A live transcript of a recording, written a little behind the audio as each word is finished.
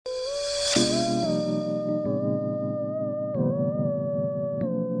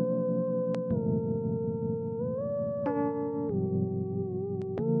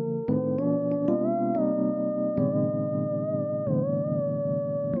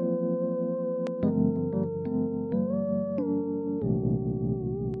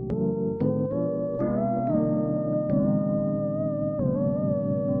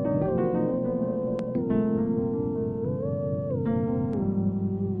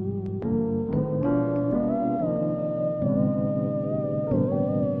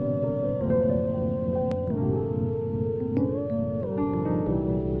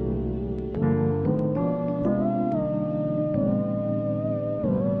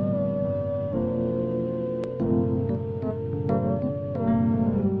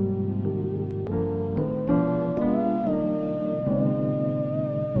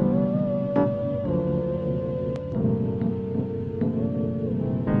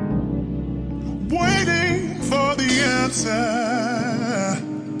answer,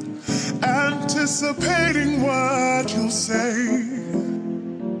 anticipating what you'll say.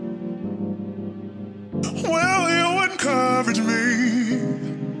 Will you encourage me?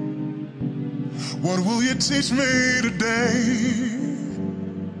 What will you teach me today?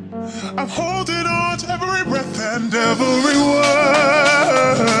 I'm holding on to every breath and every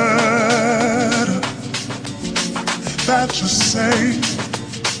word that you say.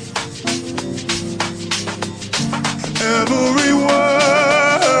 Every word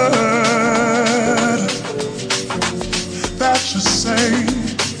that you say.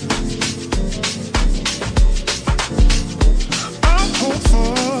 I'm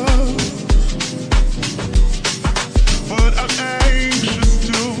hopeful, but I'm anxious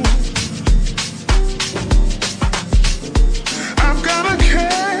too. I've got a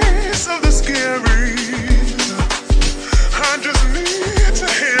case of the scaries. I just need to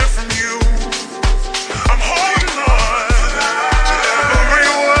hear from you. I'm holding on to every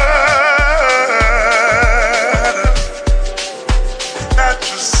word that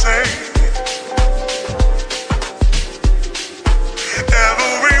you say.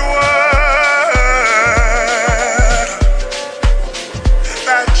 Every word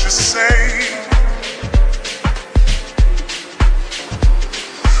that you say.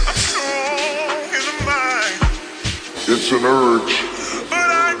 I'm strong in the mind, It's an urge, but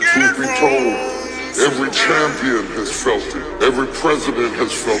I get truth it be wrong. told. Every champion has felt it. Every president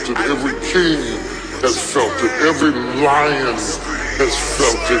has felt it. Every king has felt it. Every lion has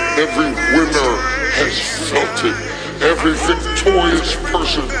felt it. Every winner has felt it. Every victorious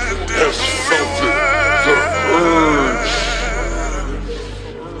person has felt it. The urge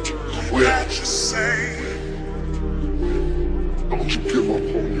to quit. That you say. Don't you give up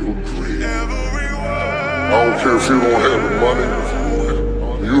on your dream. Every I word don't care if you don't have the money,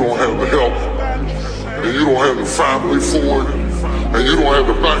 you don't have the help, and you don't have the family for it, and you don't have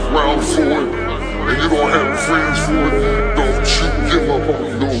the background for it, and you don't have the friends for it. Don't you give up on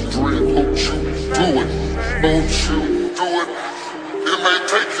your dream. Don't you do it. Don't you do it. It may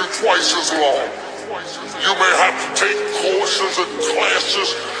take you twice as long. You may have to take courses and classes.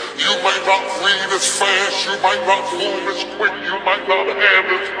 You may not read as fast. You might not move as quick. You might not have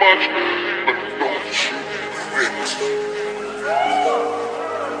as much. But don't you quit.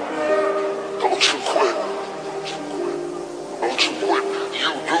 Don't you quit. Don't you quit.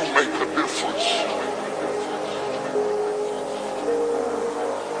 You do make a difference.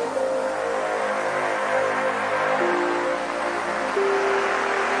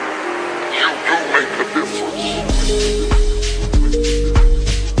 You do make a difference.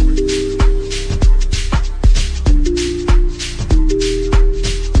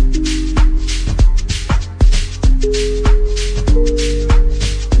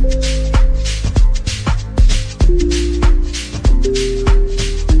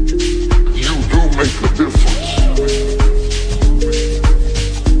 You do make a difference.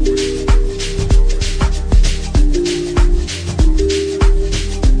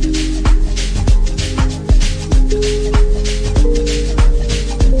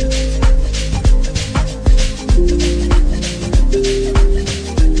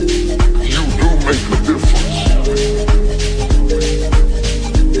 You do make a difference.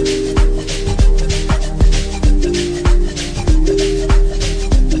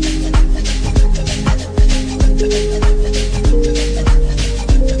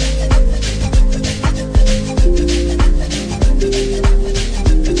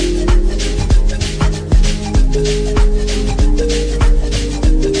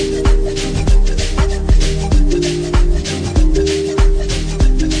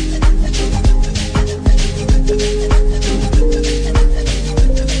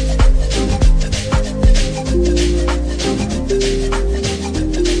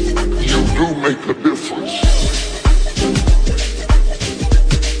 You do make a difference.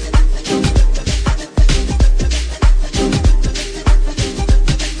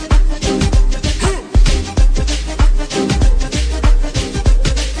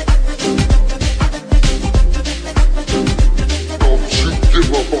 Don't you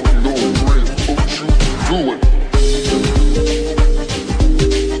give up on your dream. Don't you do it.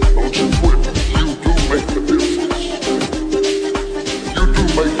 Don't you quit. You do make a difference. You do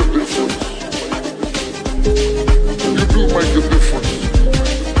make a difference. You do make a difference.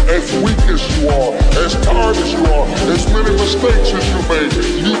 As weak as you are, as tired as you are, as many mistakes as you made,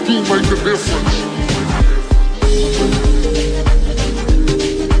 you do make a difference.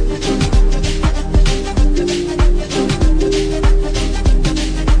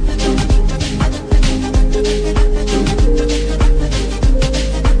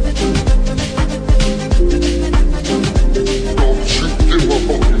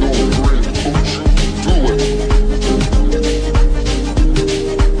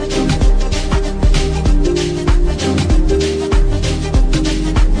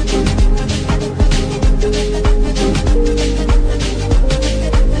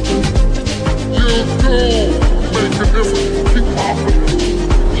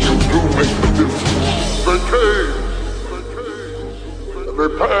 They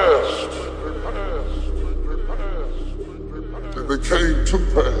passed. And they came to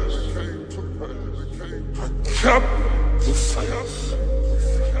pass. I kept the faith.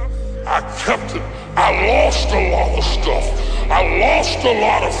 I kept it. I lost a lot of stuff. I lost a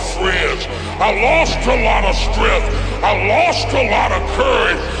lot of friends. I lost a lot of strength. I lost a lot of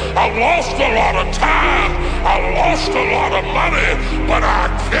courage. I lost a lot of time. I lost a lot of money. But I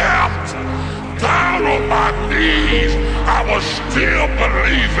kept down on my knees. I was still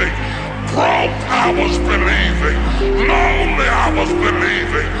believing. Broke, I was believing. Lonely, I was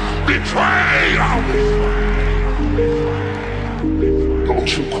believing. Betrayed, I was. Don't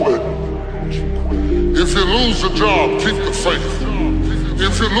you quit. If you lose a job, keep the faith.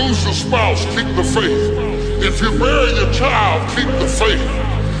 If you lose a spouse, keep the faith. If you bury your child, keep the faith.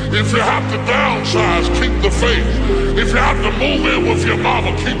 If you have to downsize, keep the faith. If you have to move in with your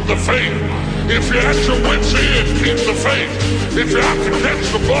mama, keep the faith. If you're at your wit's end, keep the faith. If you have to catch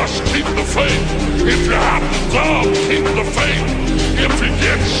the bus, keep the faith. If you have to dub, keep the faith. If you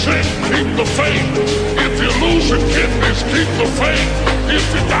get sick, keep the faith. If you lose your kidneys, keep the faith. If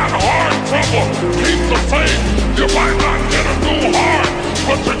you got heart trouble, keep the faith. You might not get a new heart,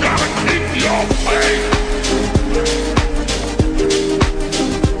 but you gotta keep your faith.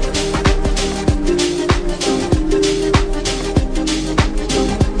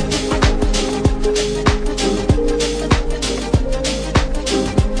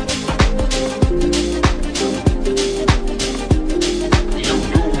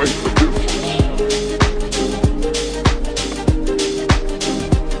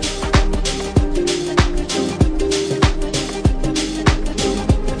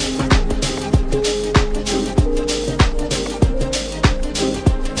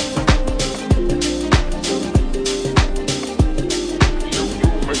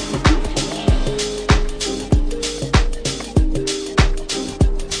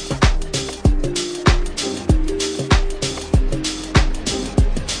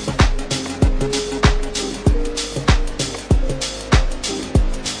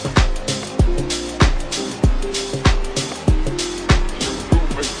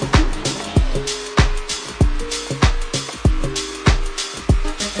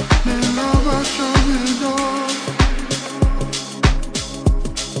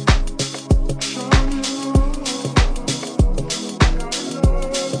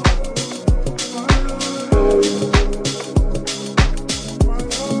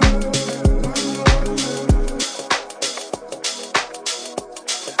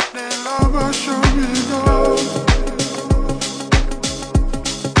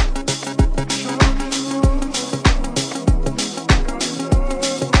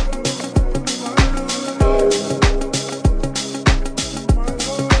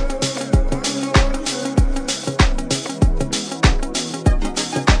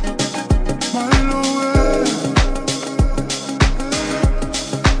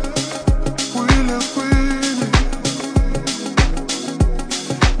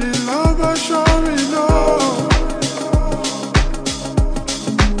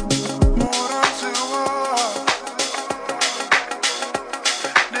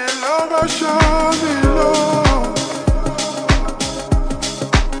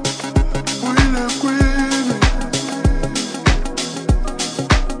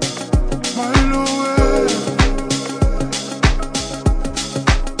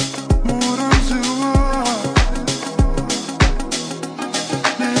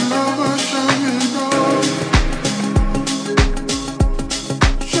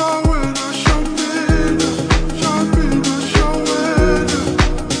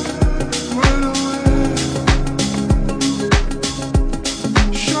 Well,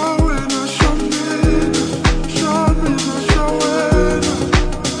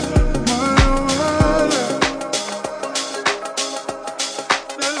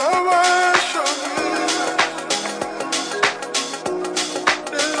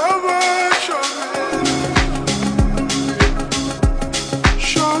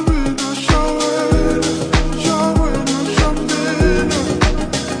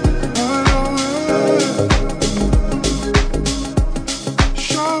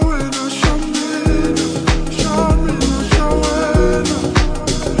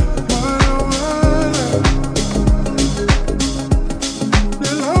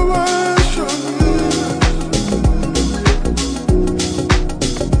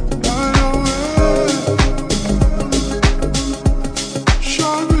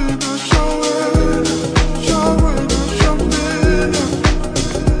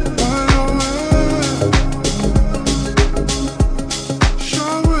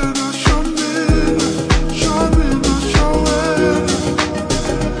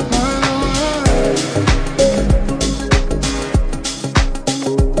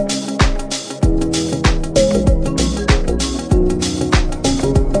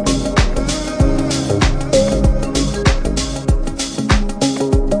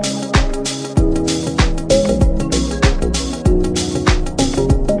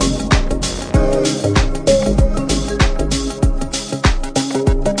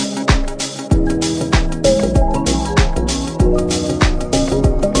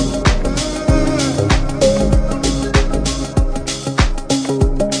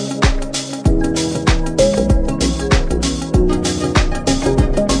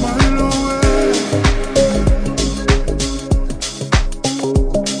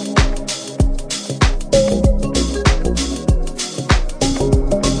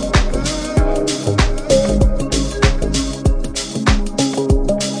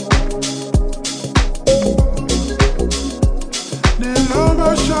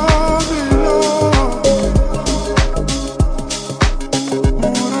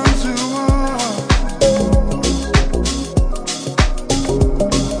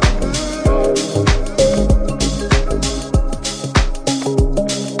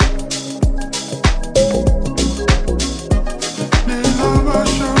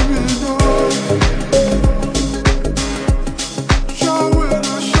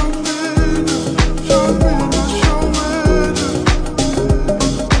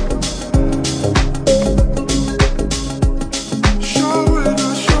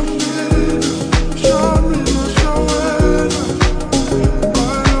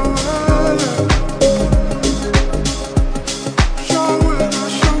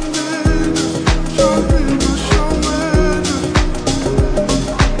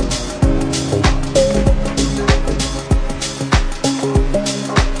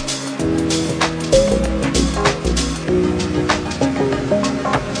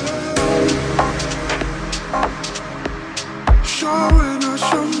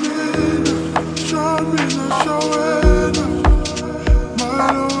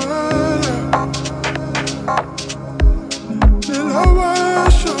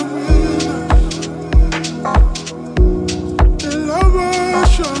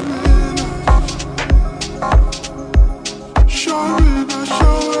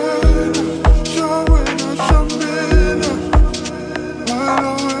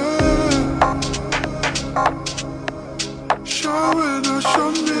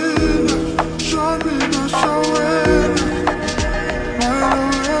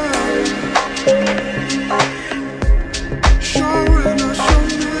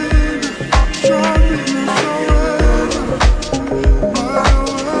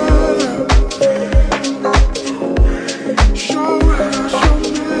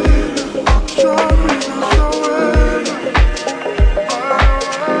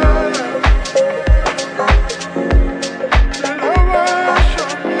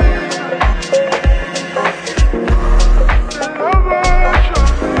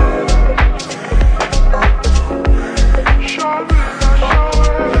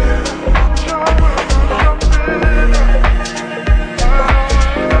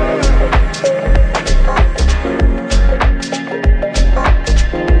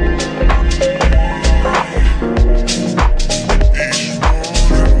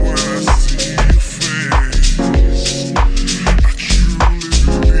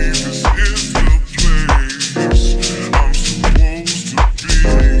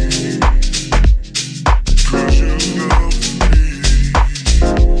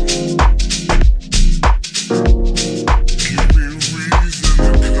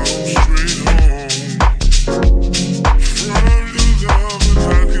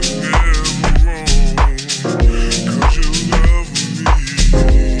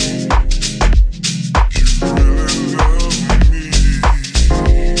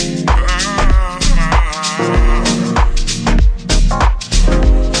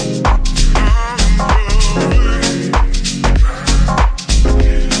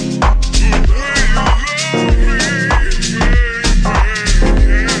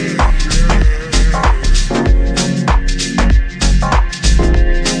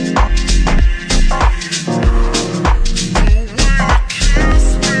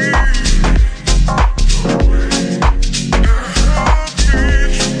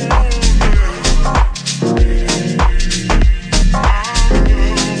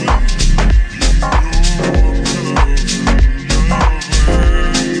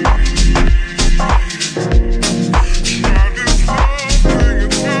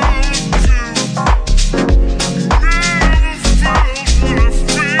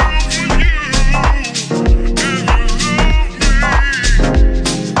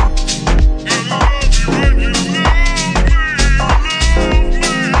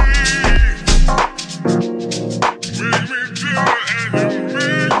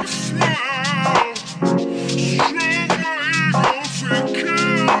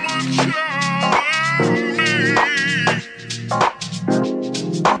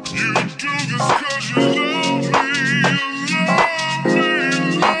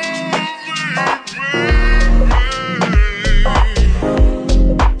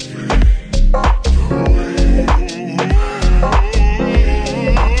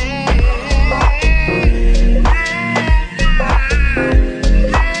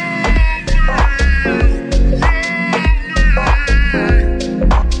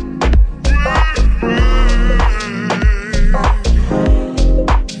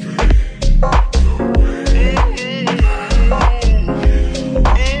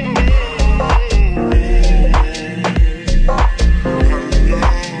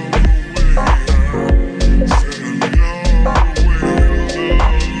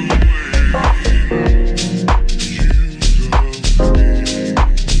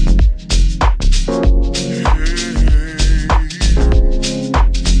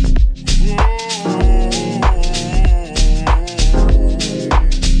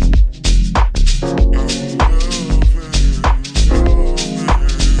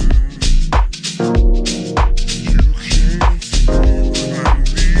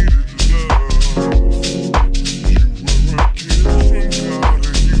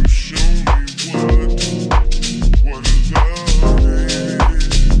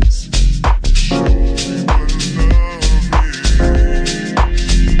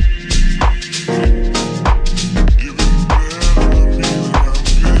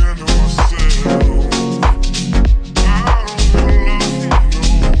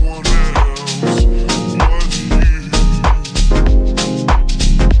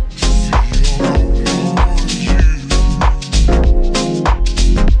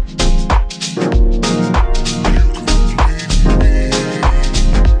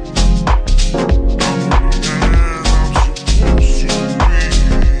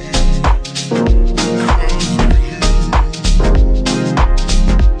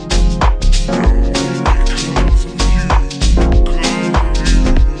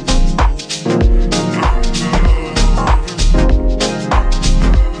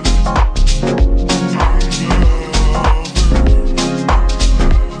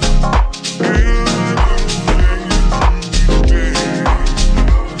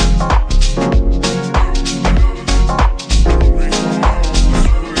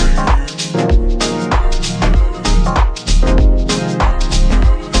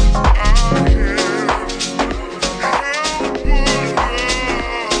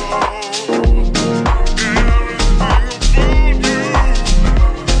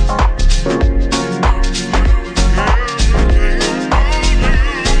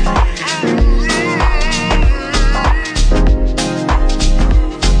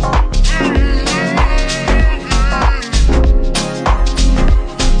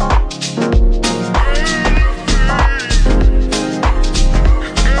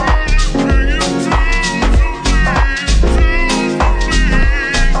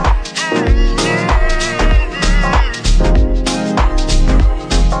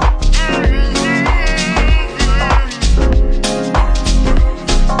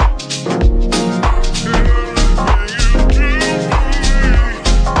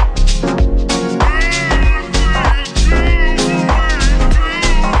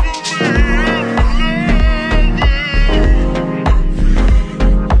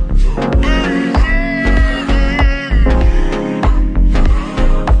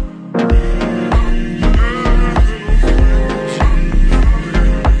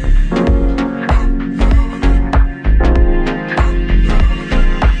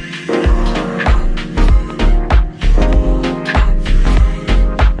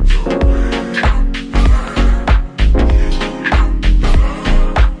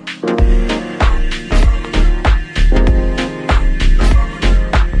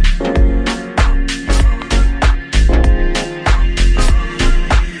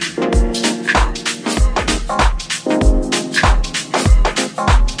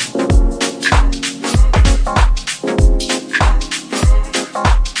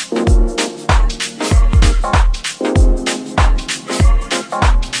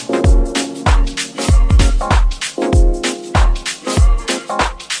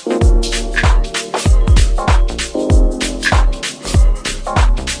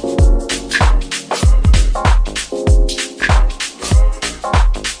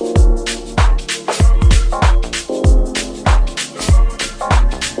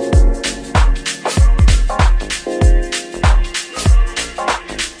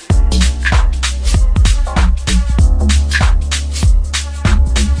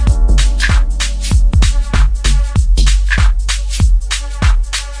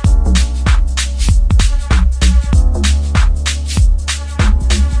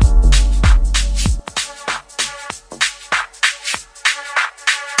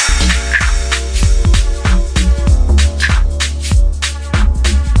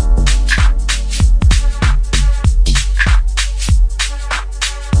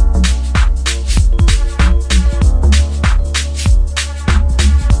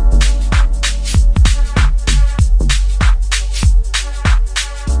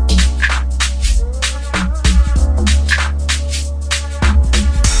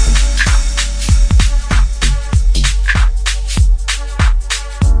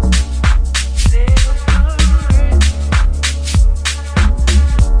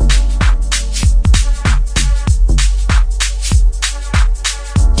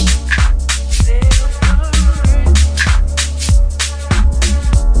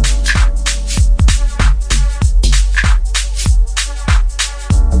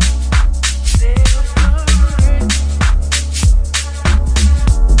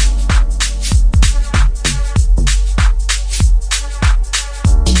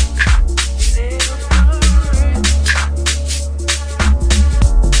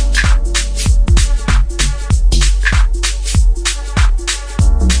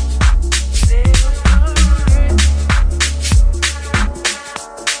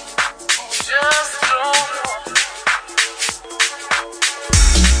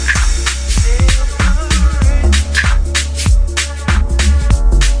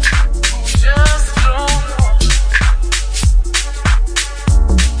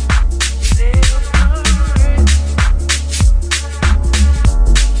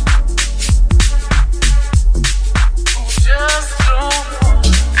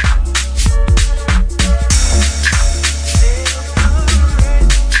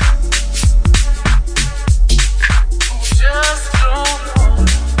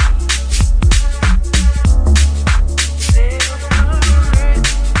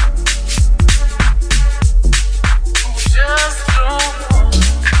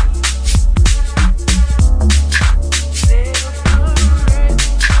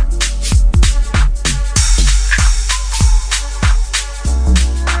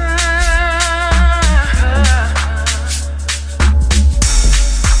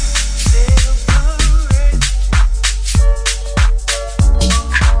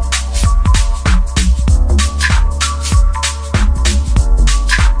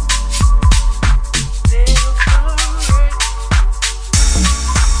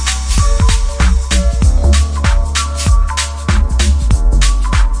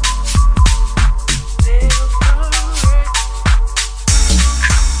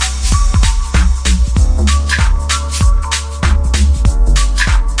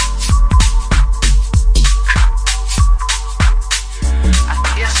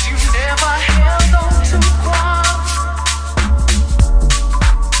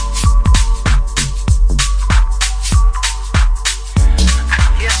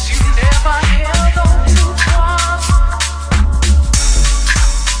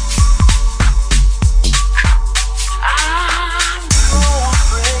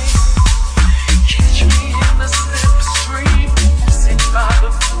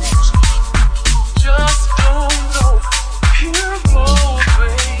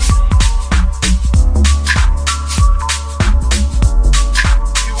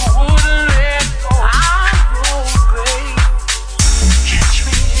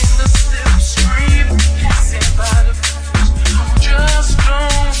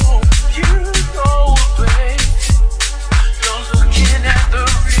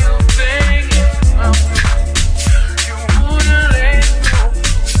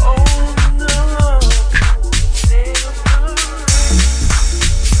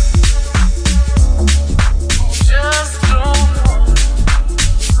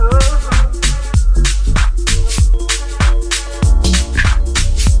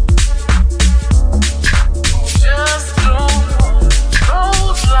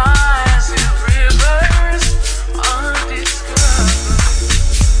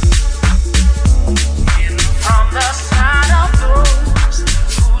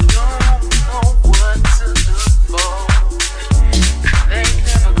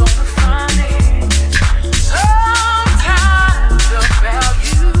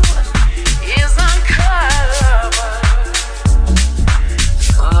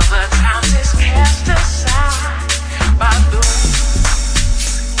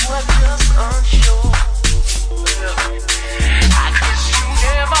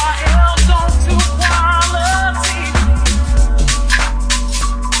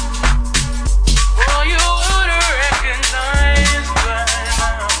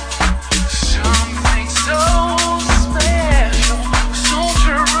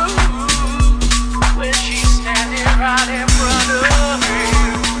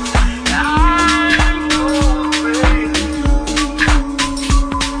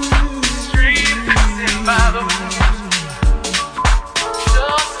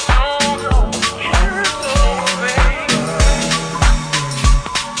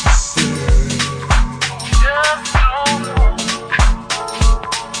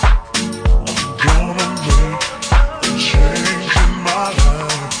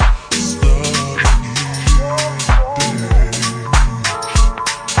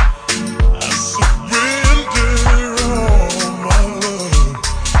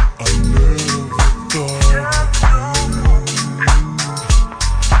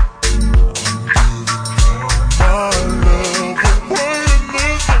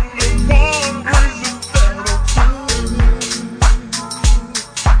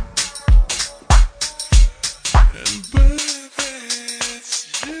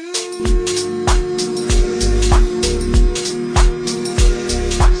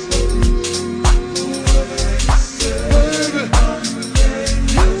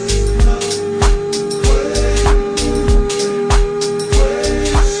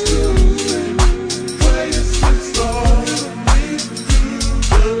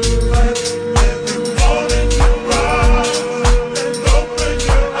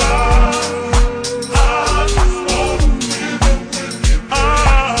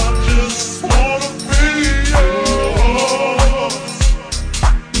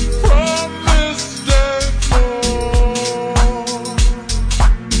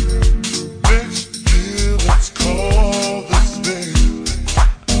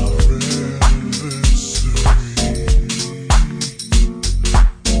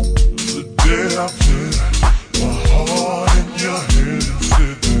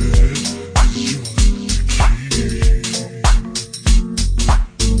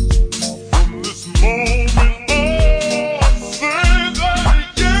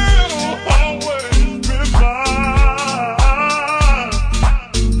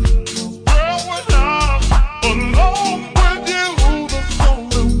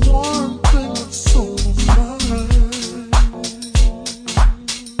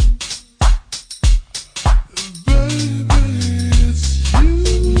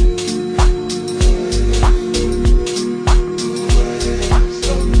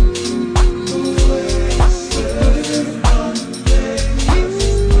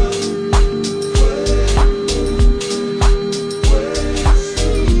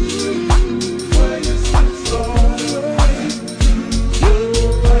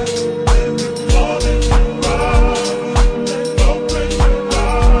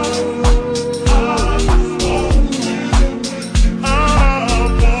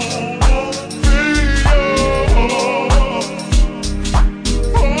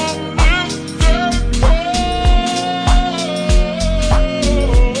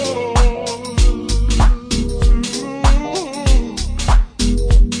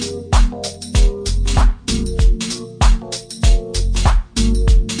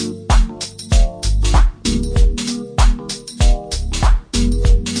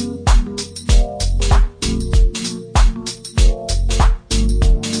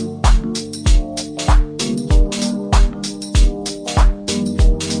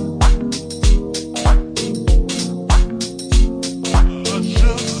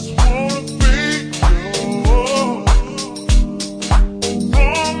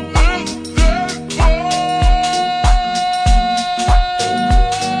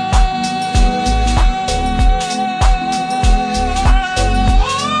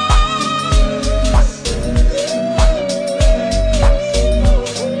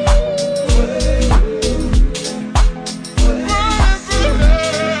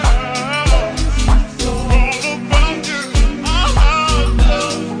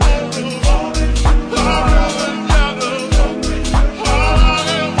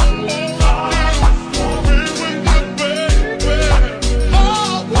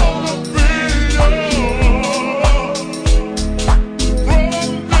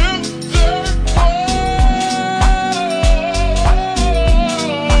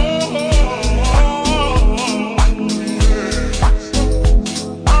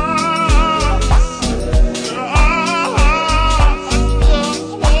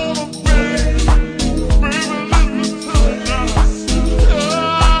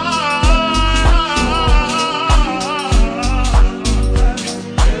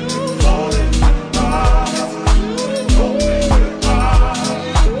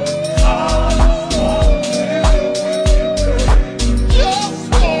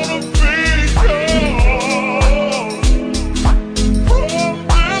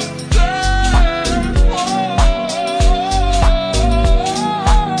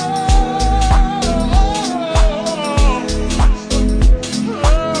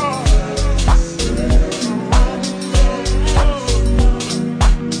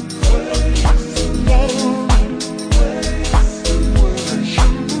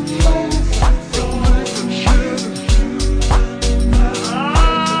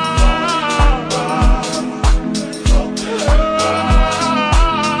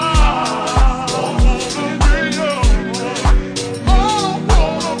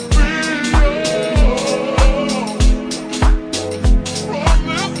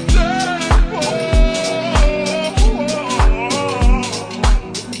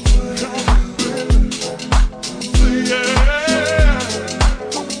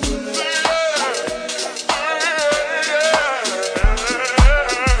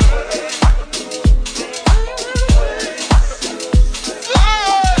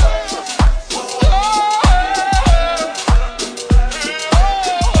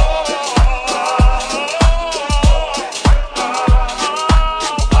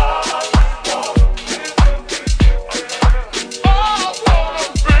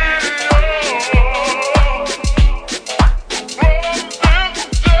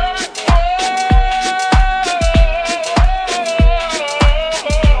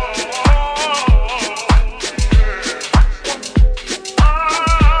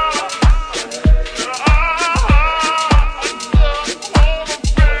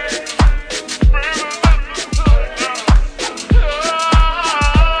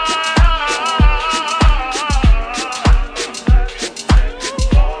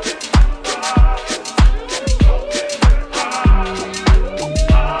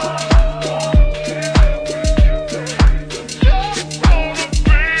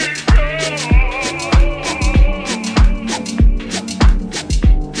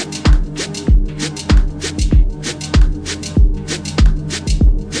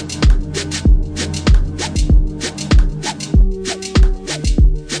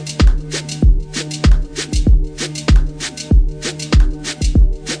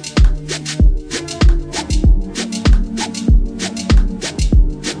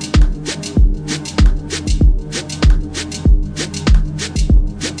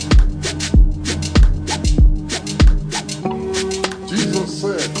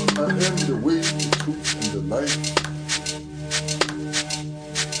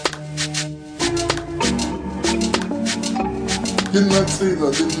 tsela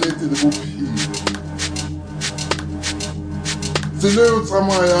le nnete le bophelo. Tsela eo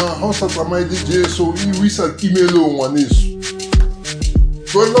tsamayang ha o sa tsamaye le Jesu o isa timelong ngwaneso.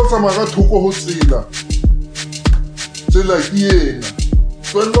 Tlohella ho tsamaya ka thoko ho tsela. Tsela ke ena.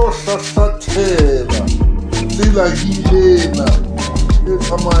 Tlohella ho hlahlathela. Tsela ke ena. E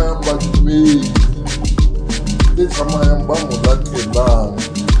tsamayang badumedi. E tsamayang ba mo latelang.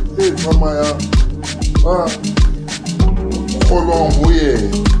 E tsamayang ba kgolwang ho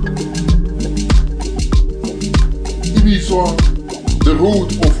yena. E bitswa the road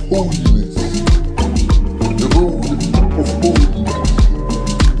of holiness. The road of holiness.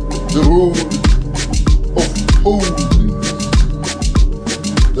 The road of holiness.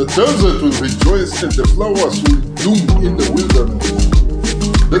 The desert will rejoice and the flowers will bloom in the wilderness.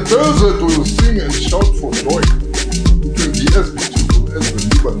 The desert will sing and shout for joy. It will be as beautiful as the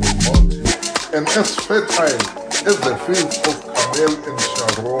Lebanon mountain and as fertile as the fields of Carmel and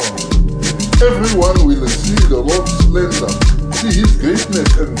Sharon. Everyone will see the Lord's splendor, see his greatness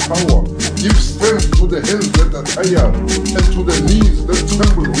and power, give strength to the hands that are tired and to the knees that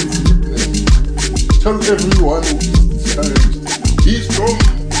tremble with weakness. Tell everyone who is discouraged, be strong,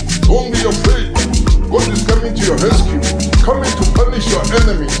 don't be afraid. God is coming to your rescue, coming to punish your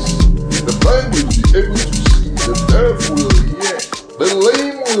enemies. The blind will be able to see, the deaf will hear, the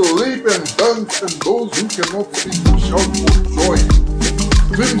lame will leap and dance, and those who cannot see will shout for joy.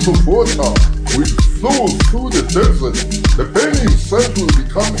 Streams of water will flow through the desert. The burning sand will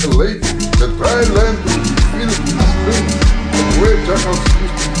become a lake. The dry land will be filled with springs. And where jackals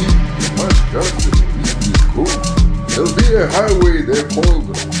used to live, much grass and wheat will grow. There'll be a highway there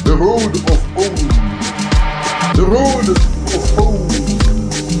called the Road of Hope. The Road of Hope.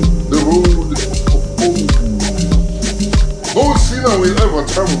 The Road of Hope. No sinner will ever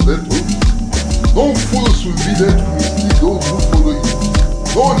travel that road. No fools will be there to mislead those who follow you.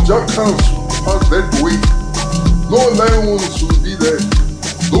 No jackals will pass that way. No lions will be there.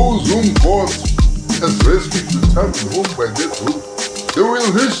 Those whom God has rescued will travel home by that road. They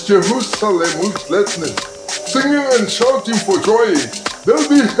will reach Jerusalem with gladness, singing and shouting for joy. They'll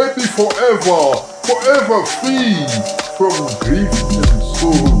be happy forever, forever free from grief and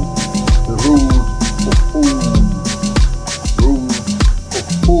sorrow. The road of hope. Road of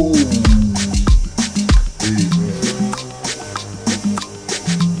hope. Amen.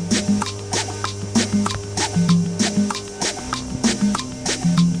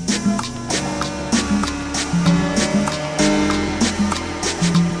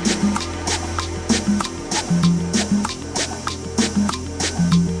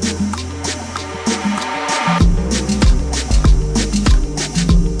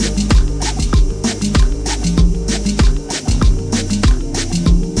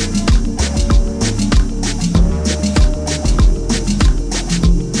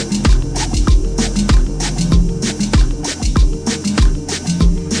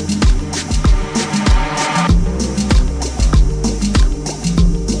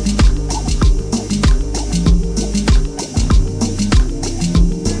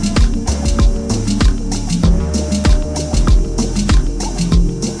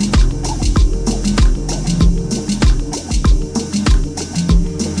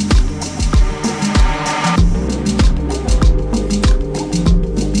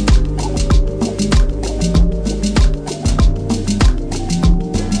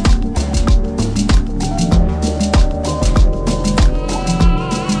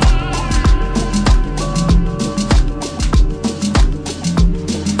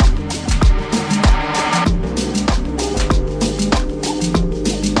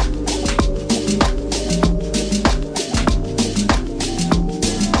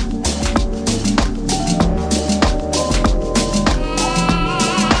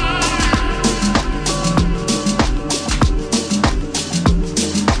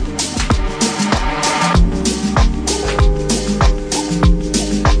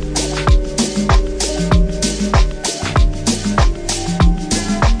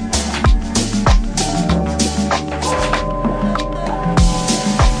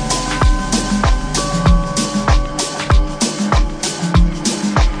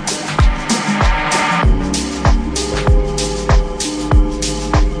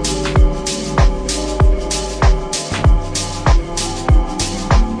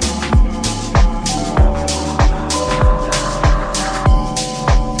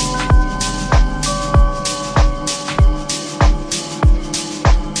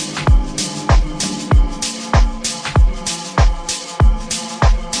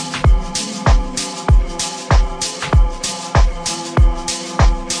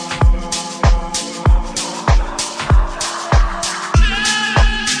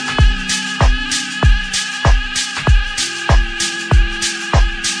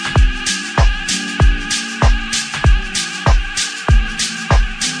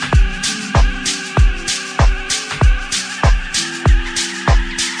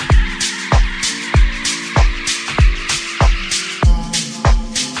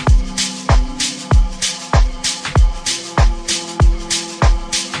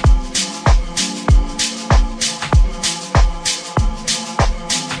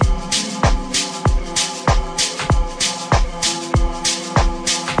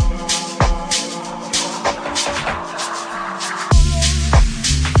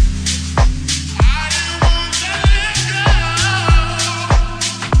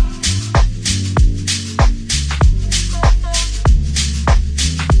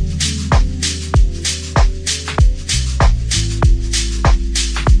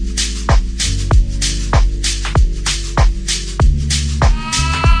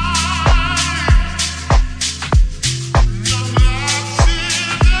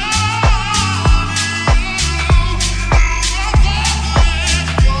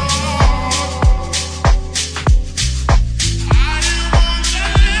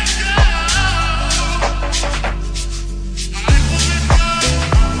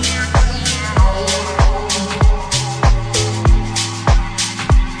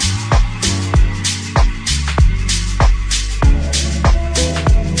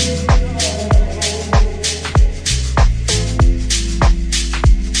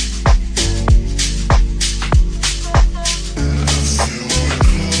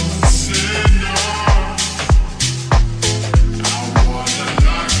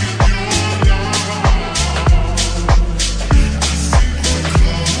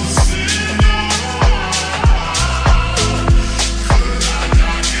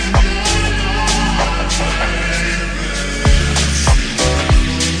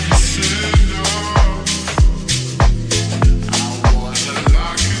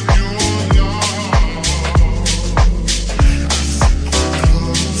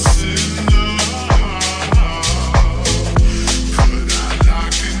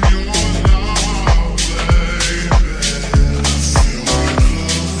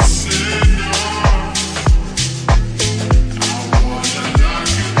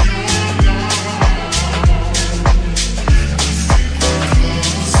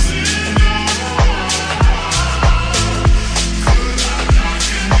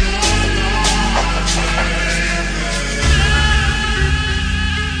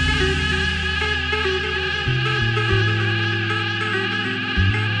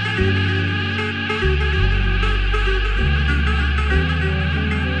 I'm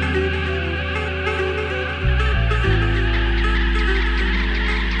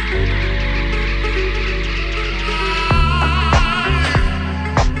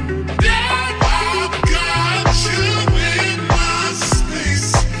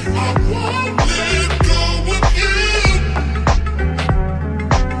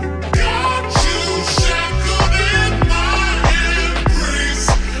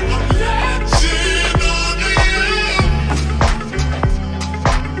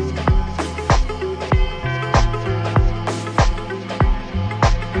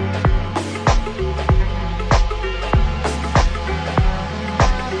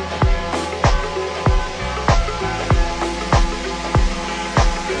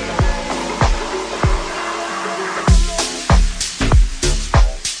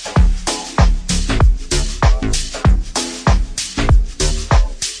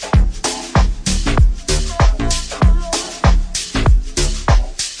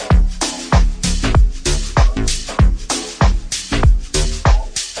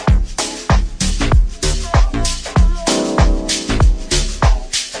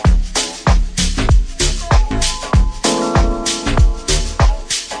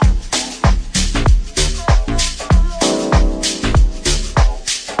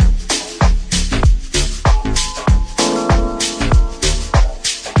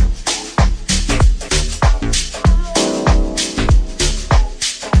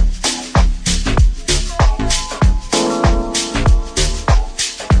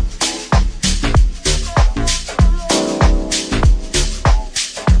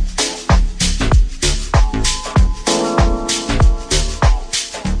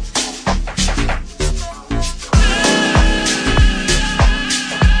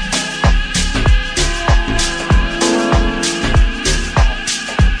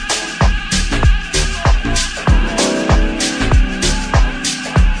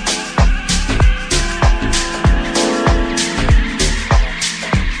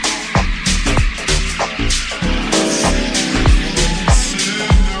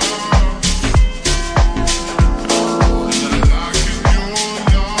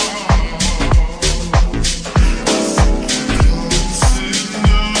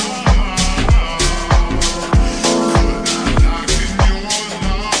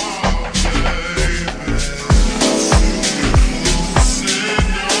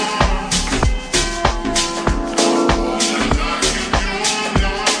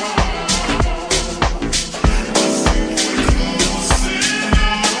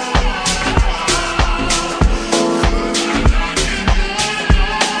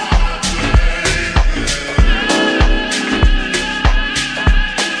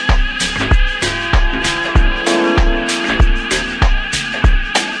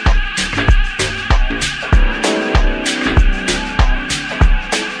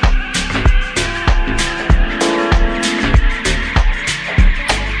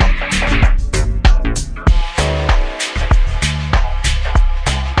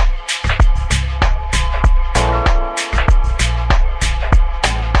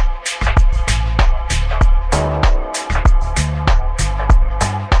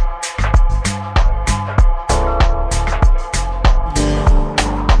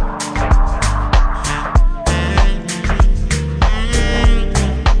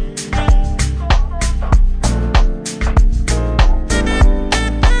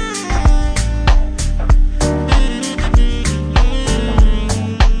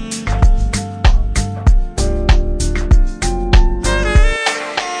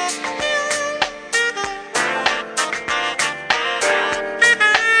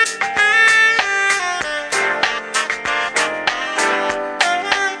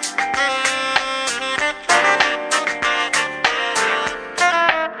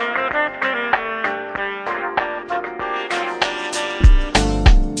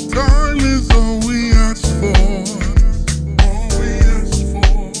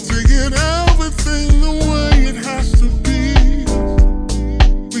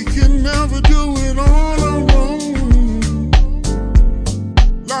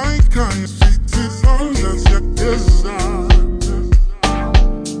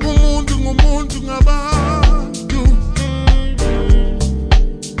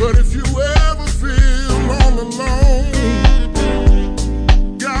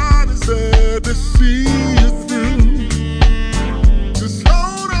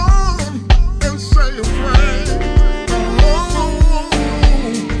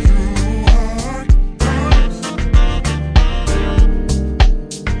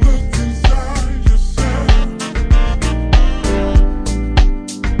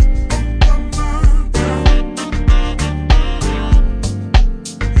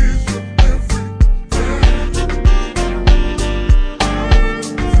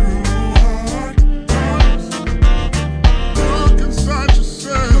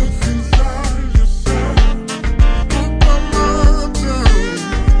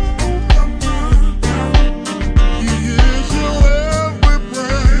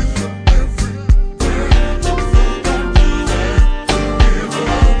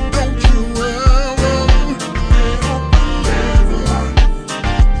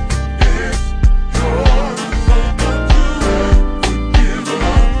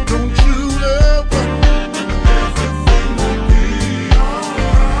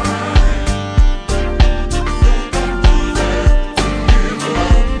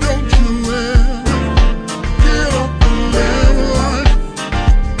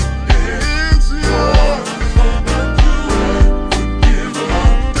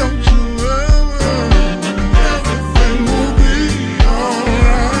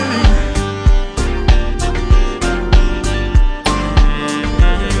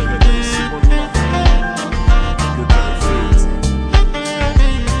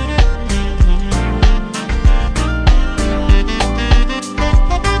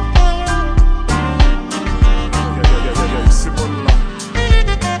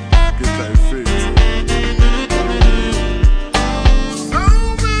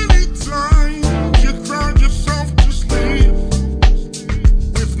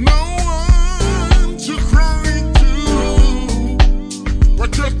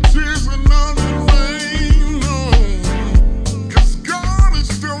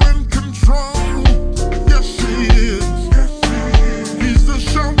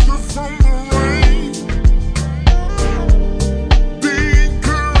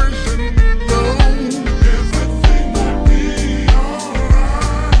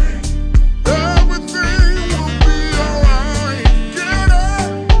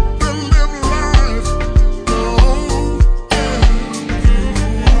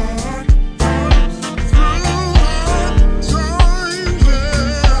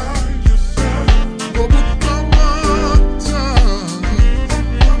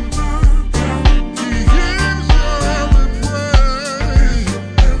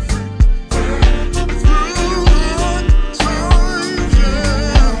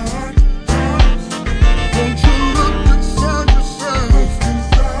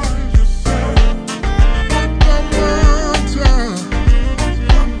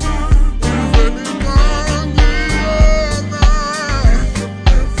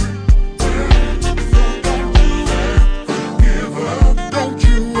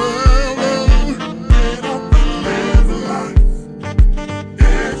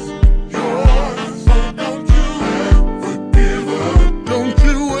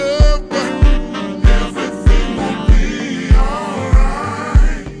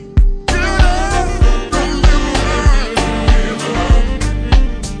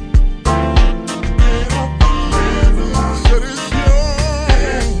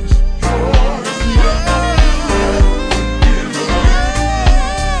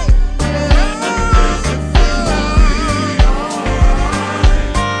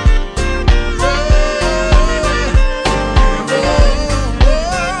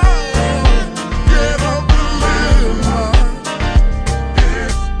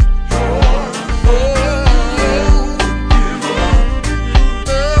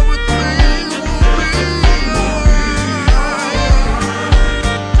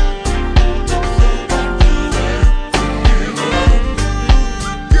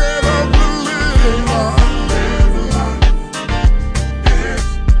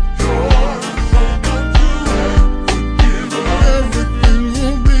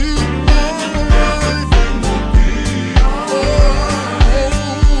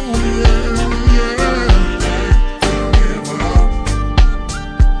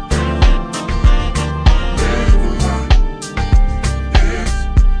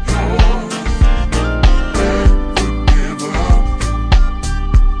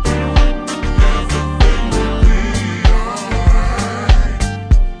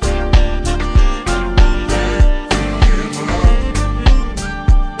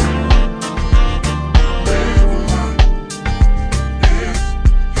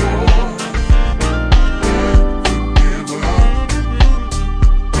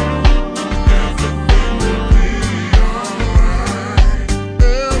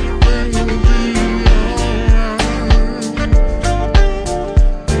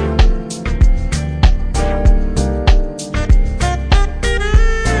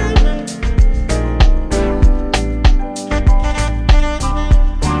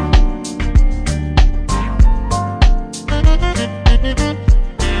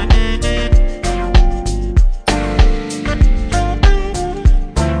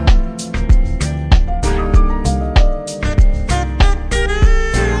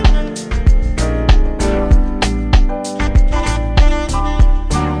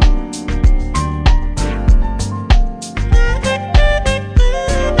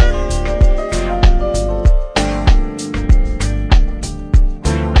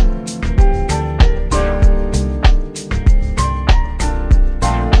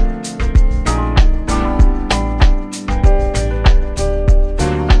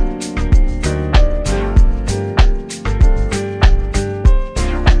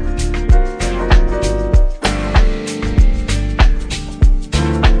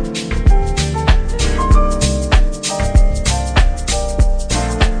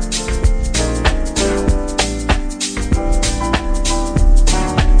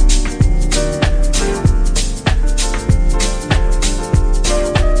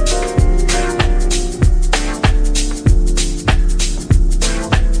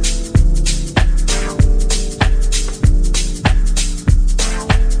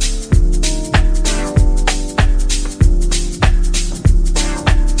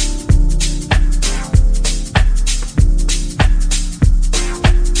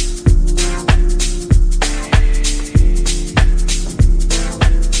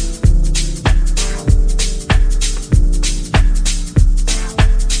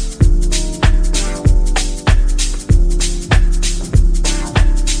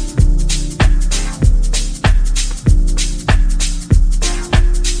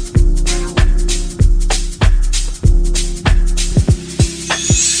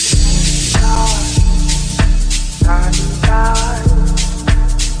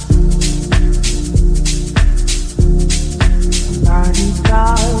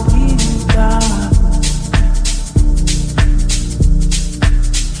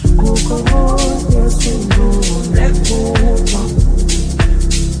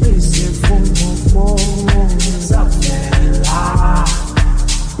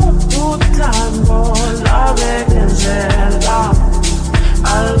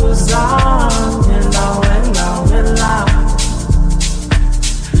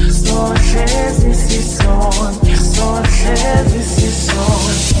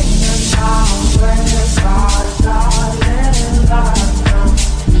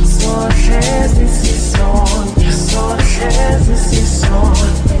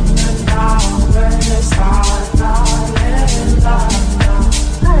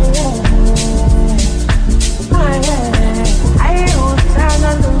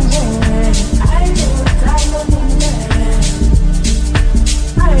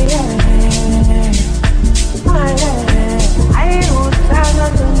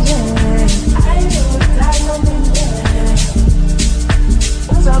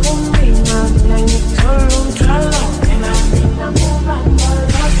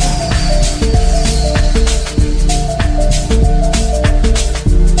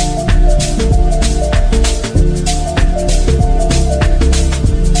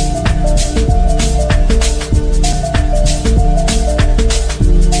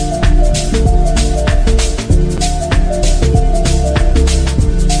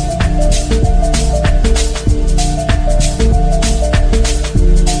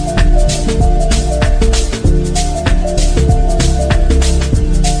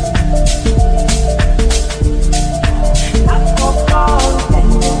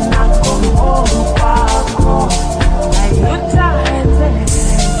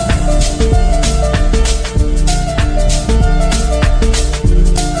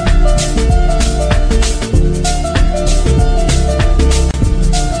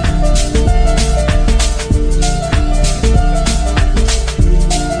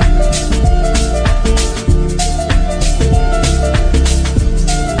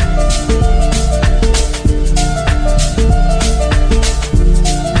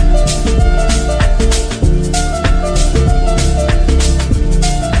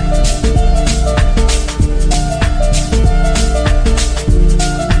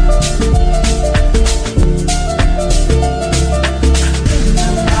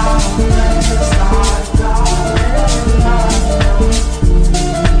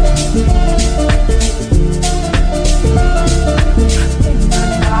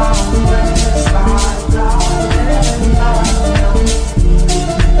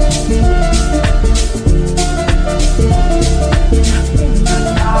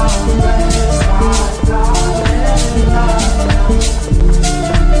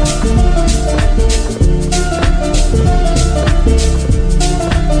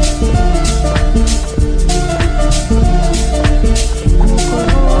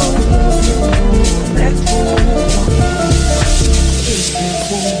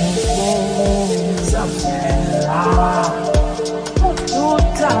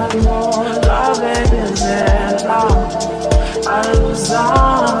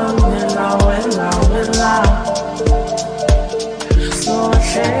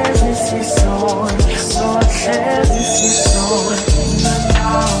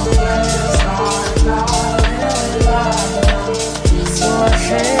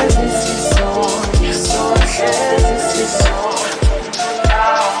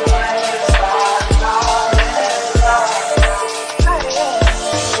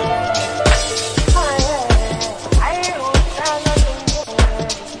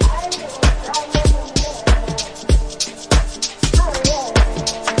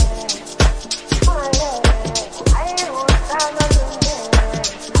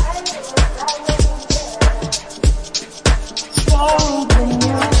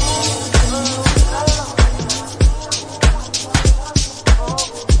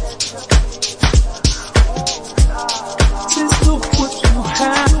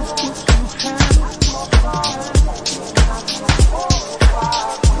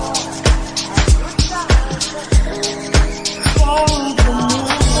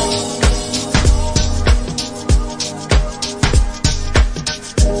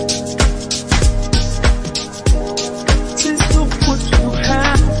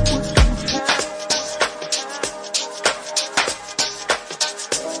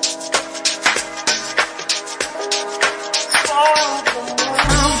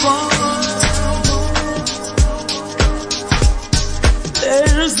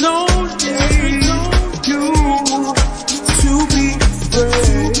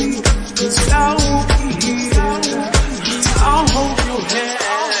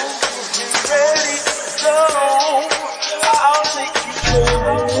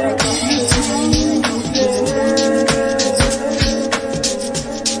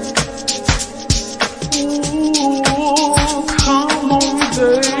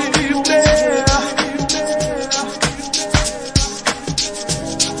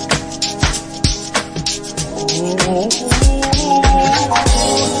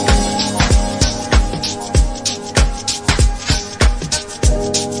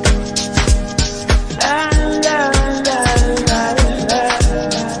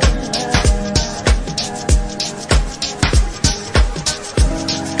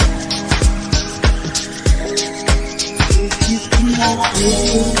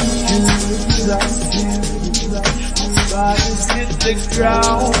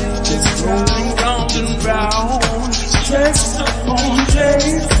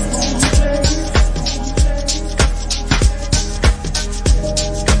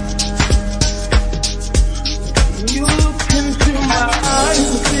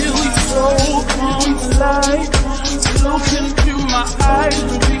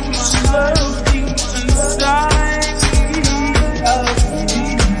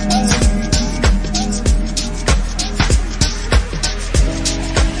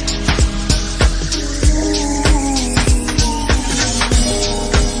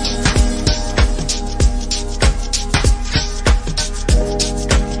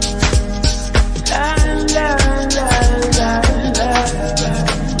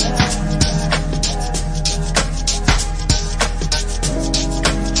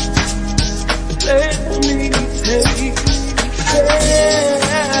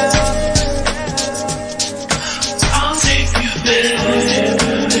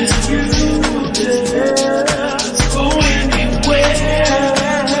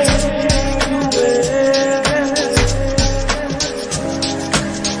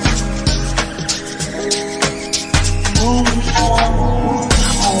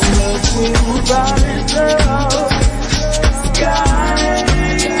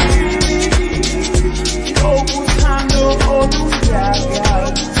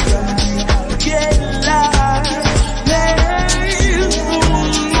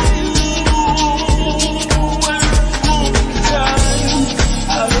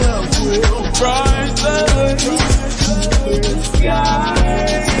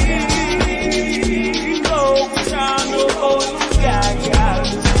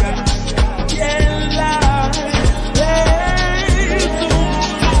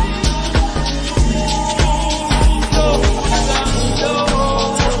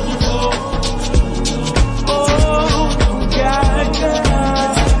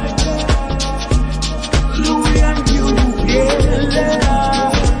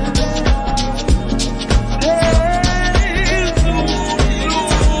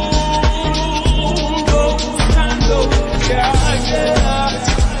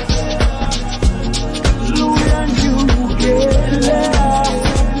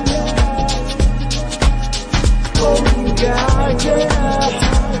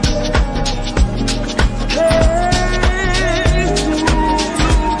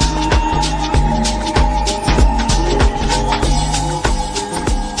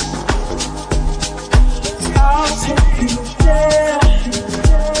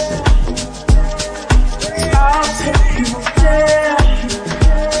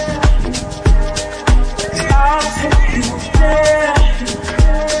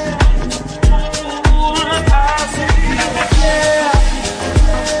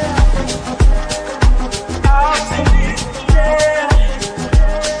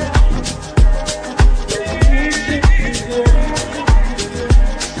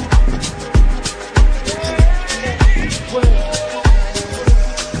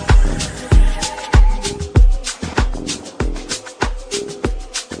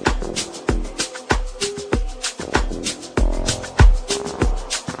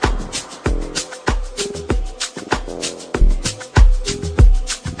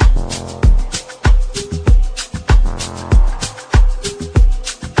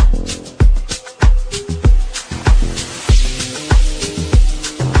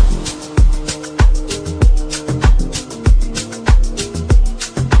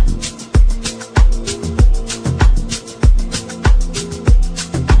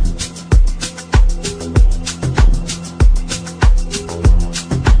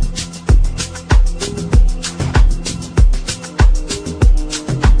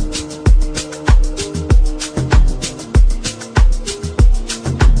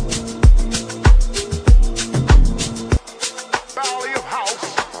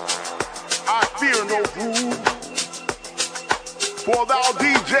for thou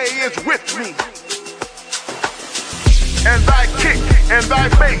DJ is with me. And thy kick and thy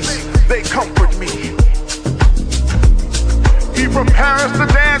bass, they comfort me. He prepares the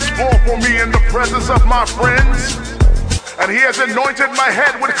dance floor for me in the presence of my friends. And he has anointed my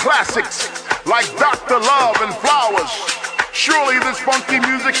head with classics like Dr. Love and Flowers. Surely this funky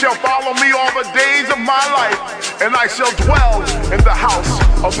music shall follow me all the days of my life, and I shall dwell in the house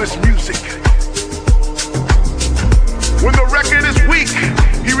of this music. When the record is weak,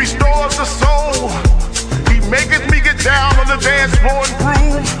 he restores the soul. He maketh me get down on the dance floor and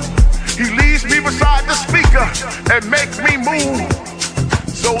groove. He leaves me beside the speaker and makes me move.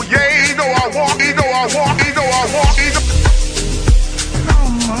 So yea, though I walk, though I walk, though I walk, How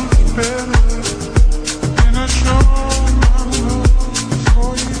much better can I show my love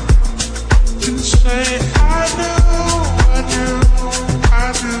for you? And say I do, I do,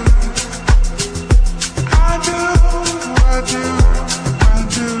 I do, I do, I do, I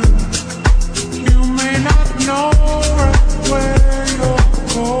do. You may not know right where you're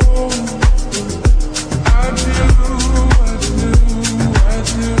going. I do, I do, I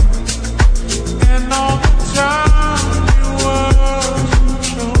do. And all the time you wasn't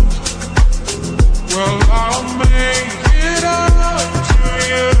chosen. Well, I'll make it up to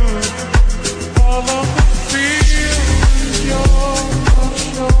you. All of the feelings you're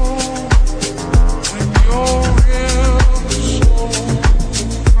showing, and your real soul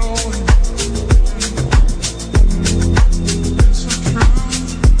flowing. It's the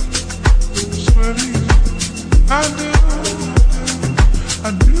truth, swear to you. I do,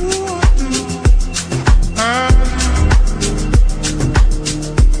 I do, I do, I do.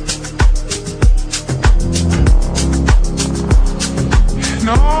 And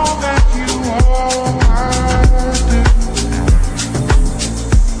all that you are, I do.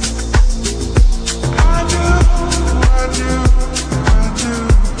 I do, I do, I do.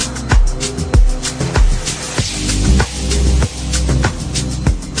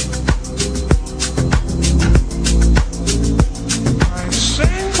 I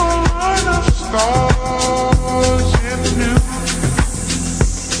sing a line of stars in new.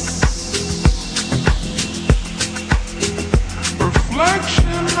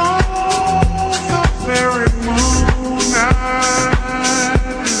 Reflection of the very moon. I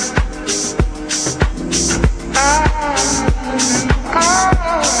do.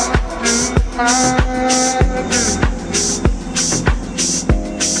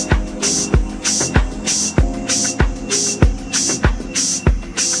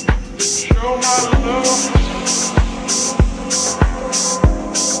 Show my love.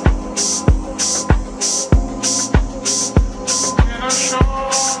 Can I show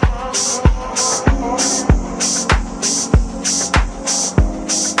my love?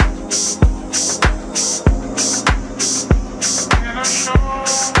 Can I show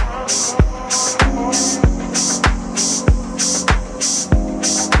my love?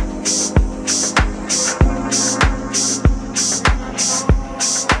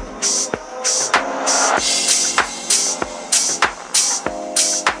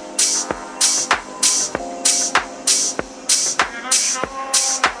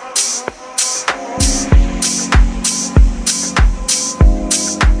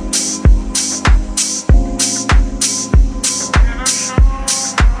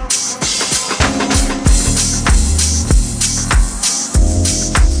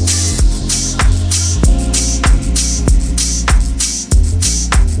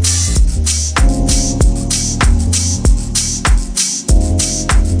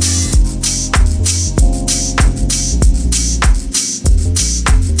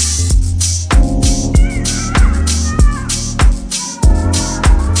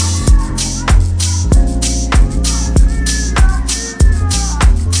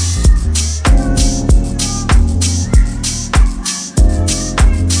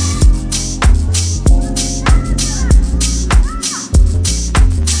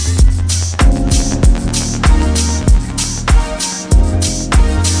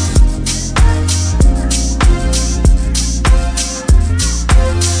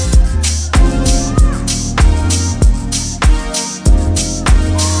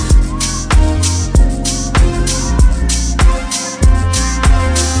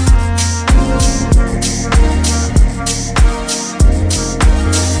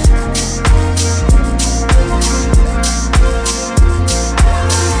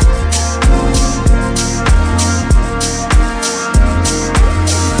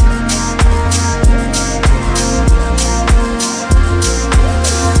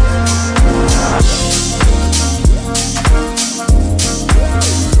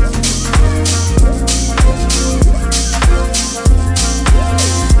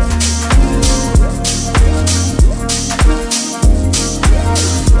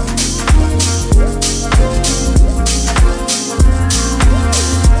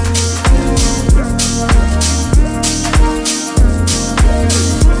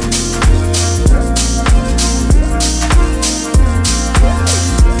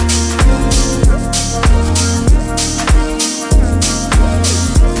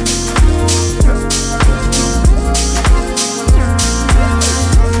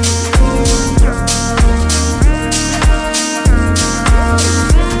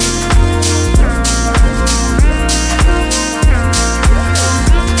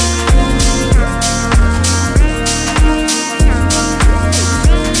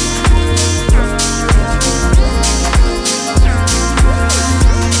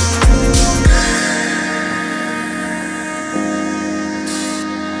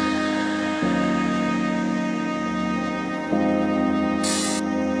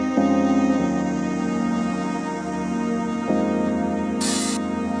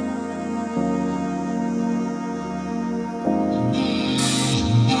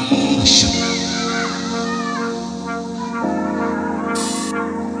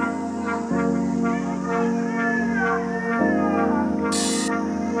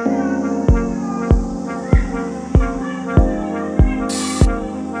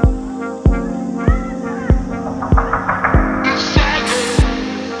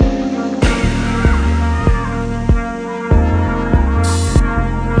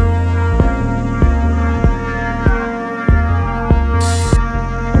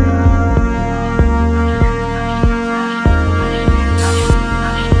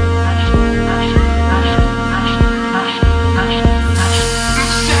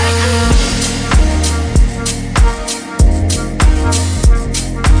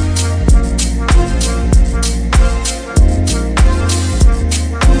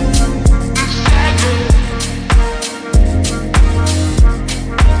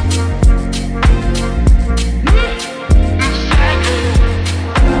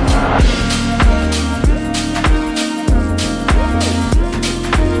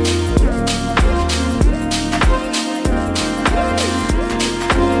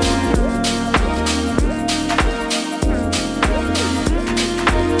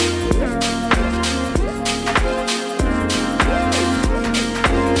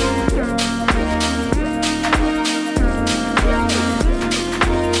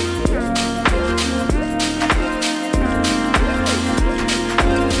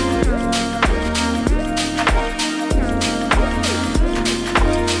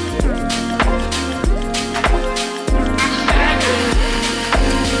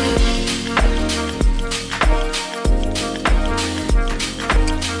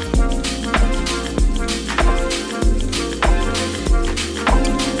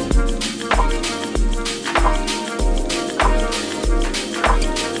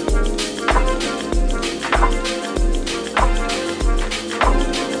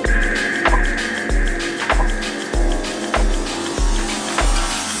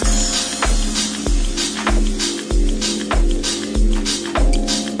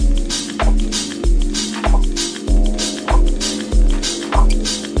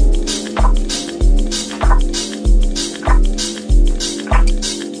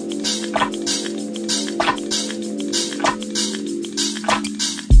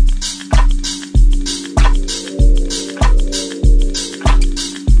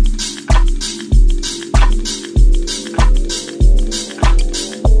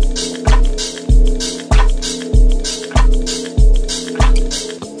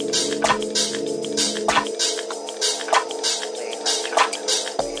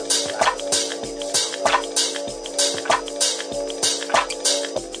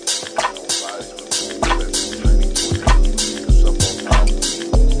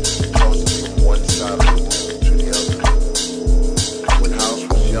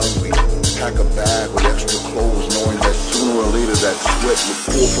 would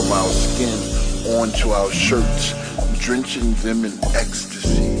pour from our skin onto our shirts, drenching them in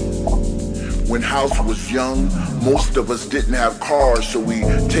ecstasy. When house was young, most of us didn't have cars, so we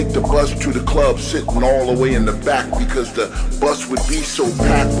take the bus to the club sitting all the way in the back because the bus would be so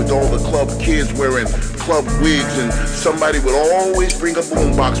packed with all the club kids wearing club wigs, and somebody would always bring a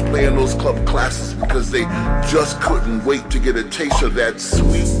boombox playing those club classics because they just couldn't wait to get a taste of that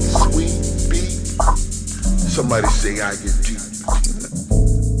sweet, sweet beat. Somebody say I get deep.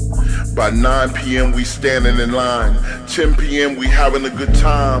 By 9 p.m. we standing in line. 10 p.m. we having a good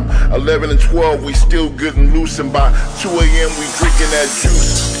time. 11 and 12 we still getting loose, and by 2 a.m. we drinking that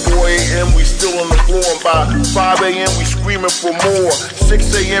juice. 4 a.m. we still on the floor, and by 5 a.m. we screaming for more.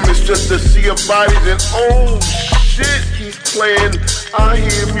 6 a.m. it's just a sea of bodies, and oh shit, he's playing. I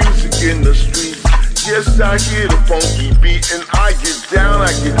hear music in the street. Yes, I hear the funky beat, and I get down,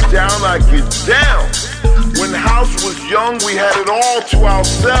 I get down, I get down. When house was young, we had it all to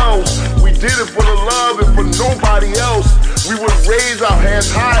ourselves. We did it for the love and for nobody else. We would raise our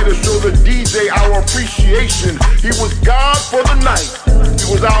hands high to show the DJ our appreciation. He was God for the night. He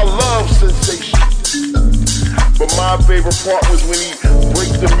was our love sensation. But my favorite part was when he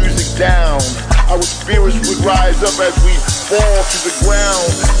break the music down. Our spirits would rise up as we fall to the ground,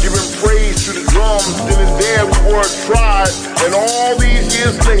 giving praise to the drums. Then and there we were a tribe, and all these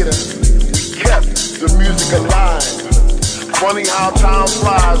years later, we kept the music alive. Funny how time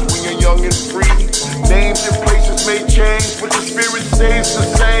flies when you're young and free. Names and places may change, but the spirit stays the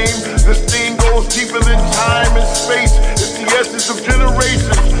same. This thing goes deeper than time and space. It's the essence of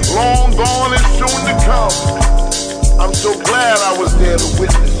generations, long gone and soon to come. I'm so glad I was there to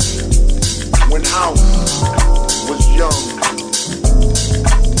witness when house was young.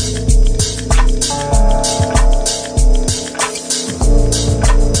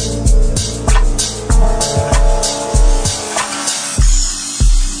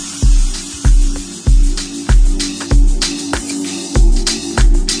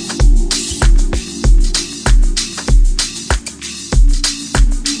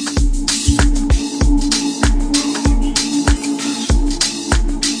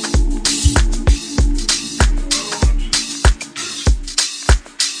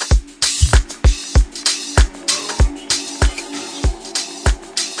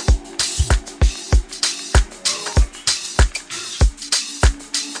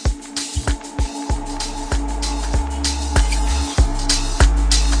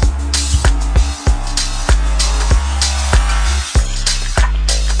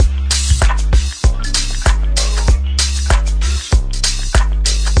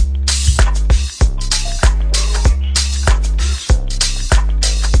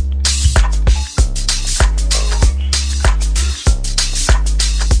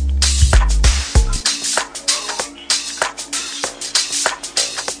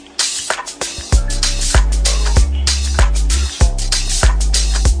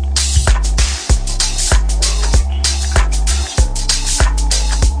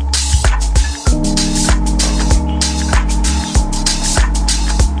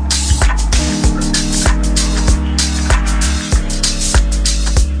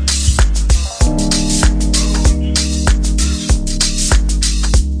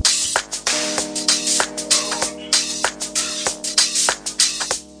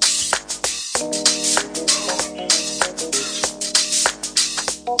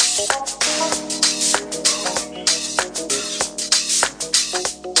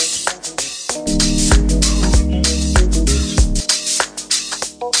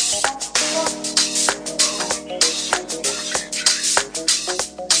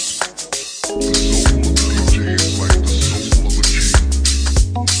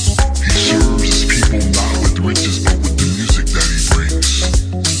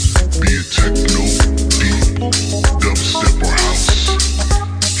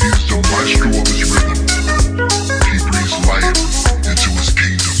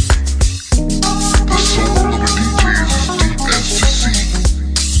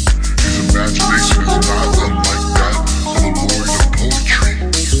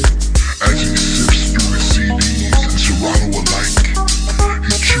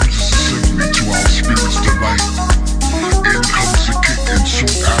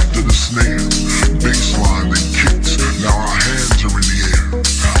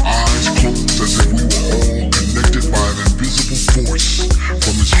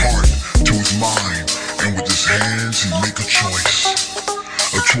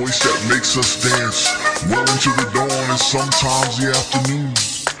 Sometimes the afternoon.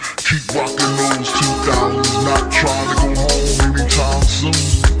 Keep rocking those 2000s, not trying to go home anytime soon.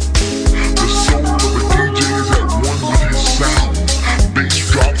 The soul of a DJ is at one with his sound.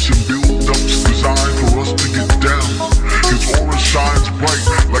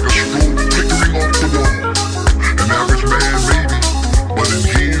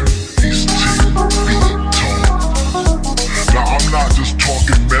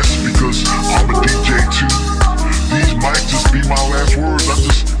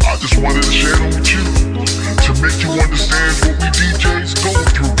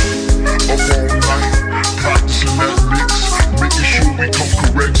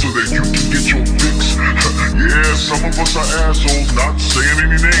 get your fix. Yeah, some of us are assholes, not saying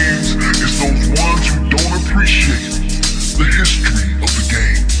any names. It's those ones who don't appreciate the history of the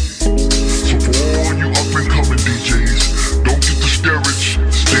game. So for all you up and coming DJs, don't get discouraged,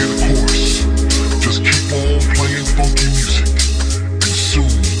 stay the course. Just keep on playing funky music, and soon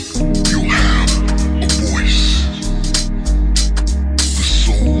you'll have a voice. The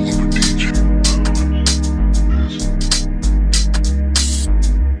soul of a DJ.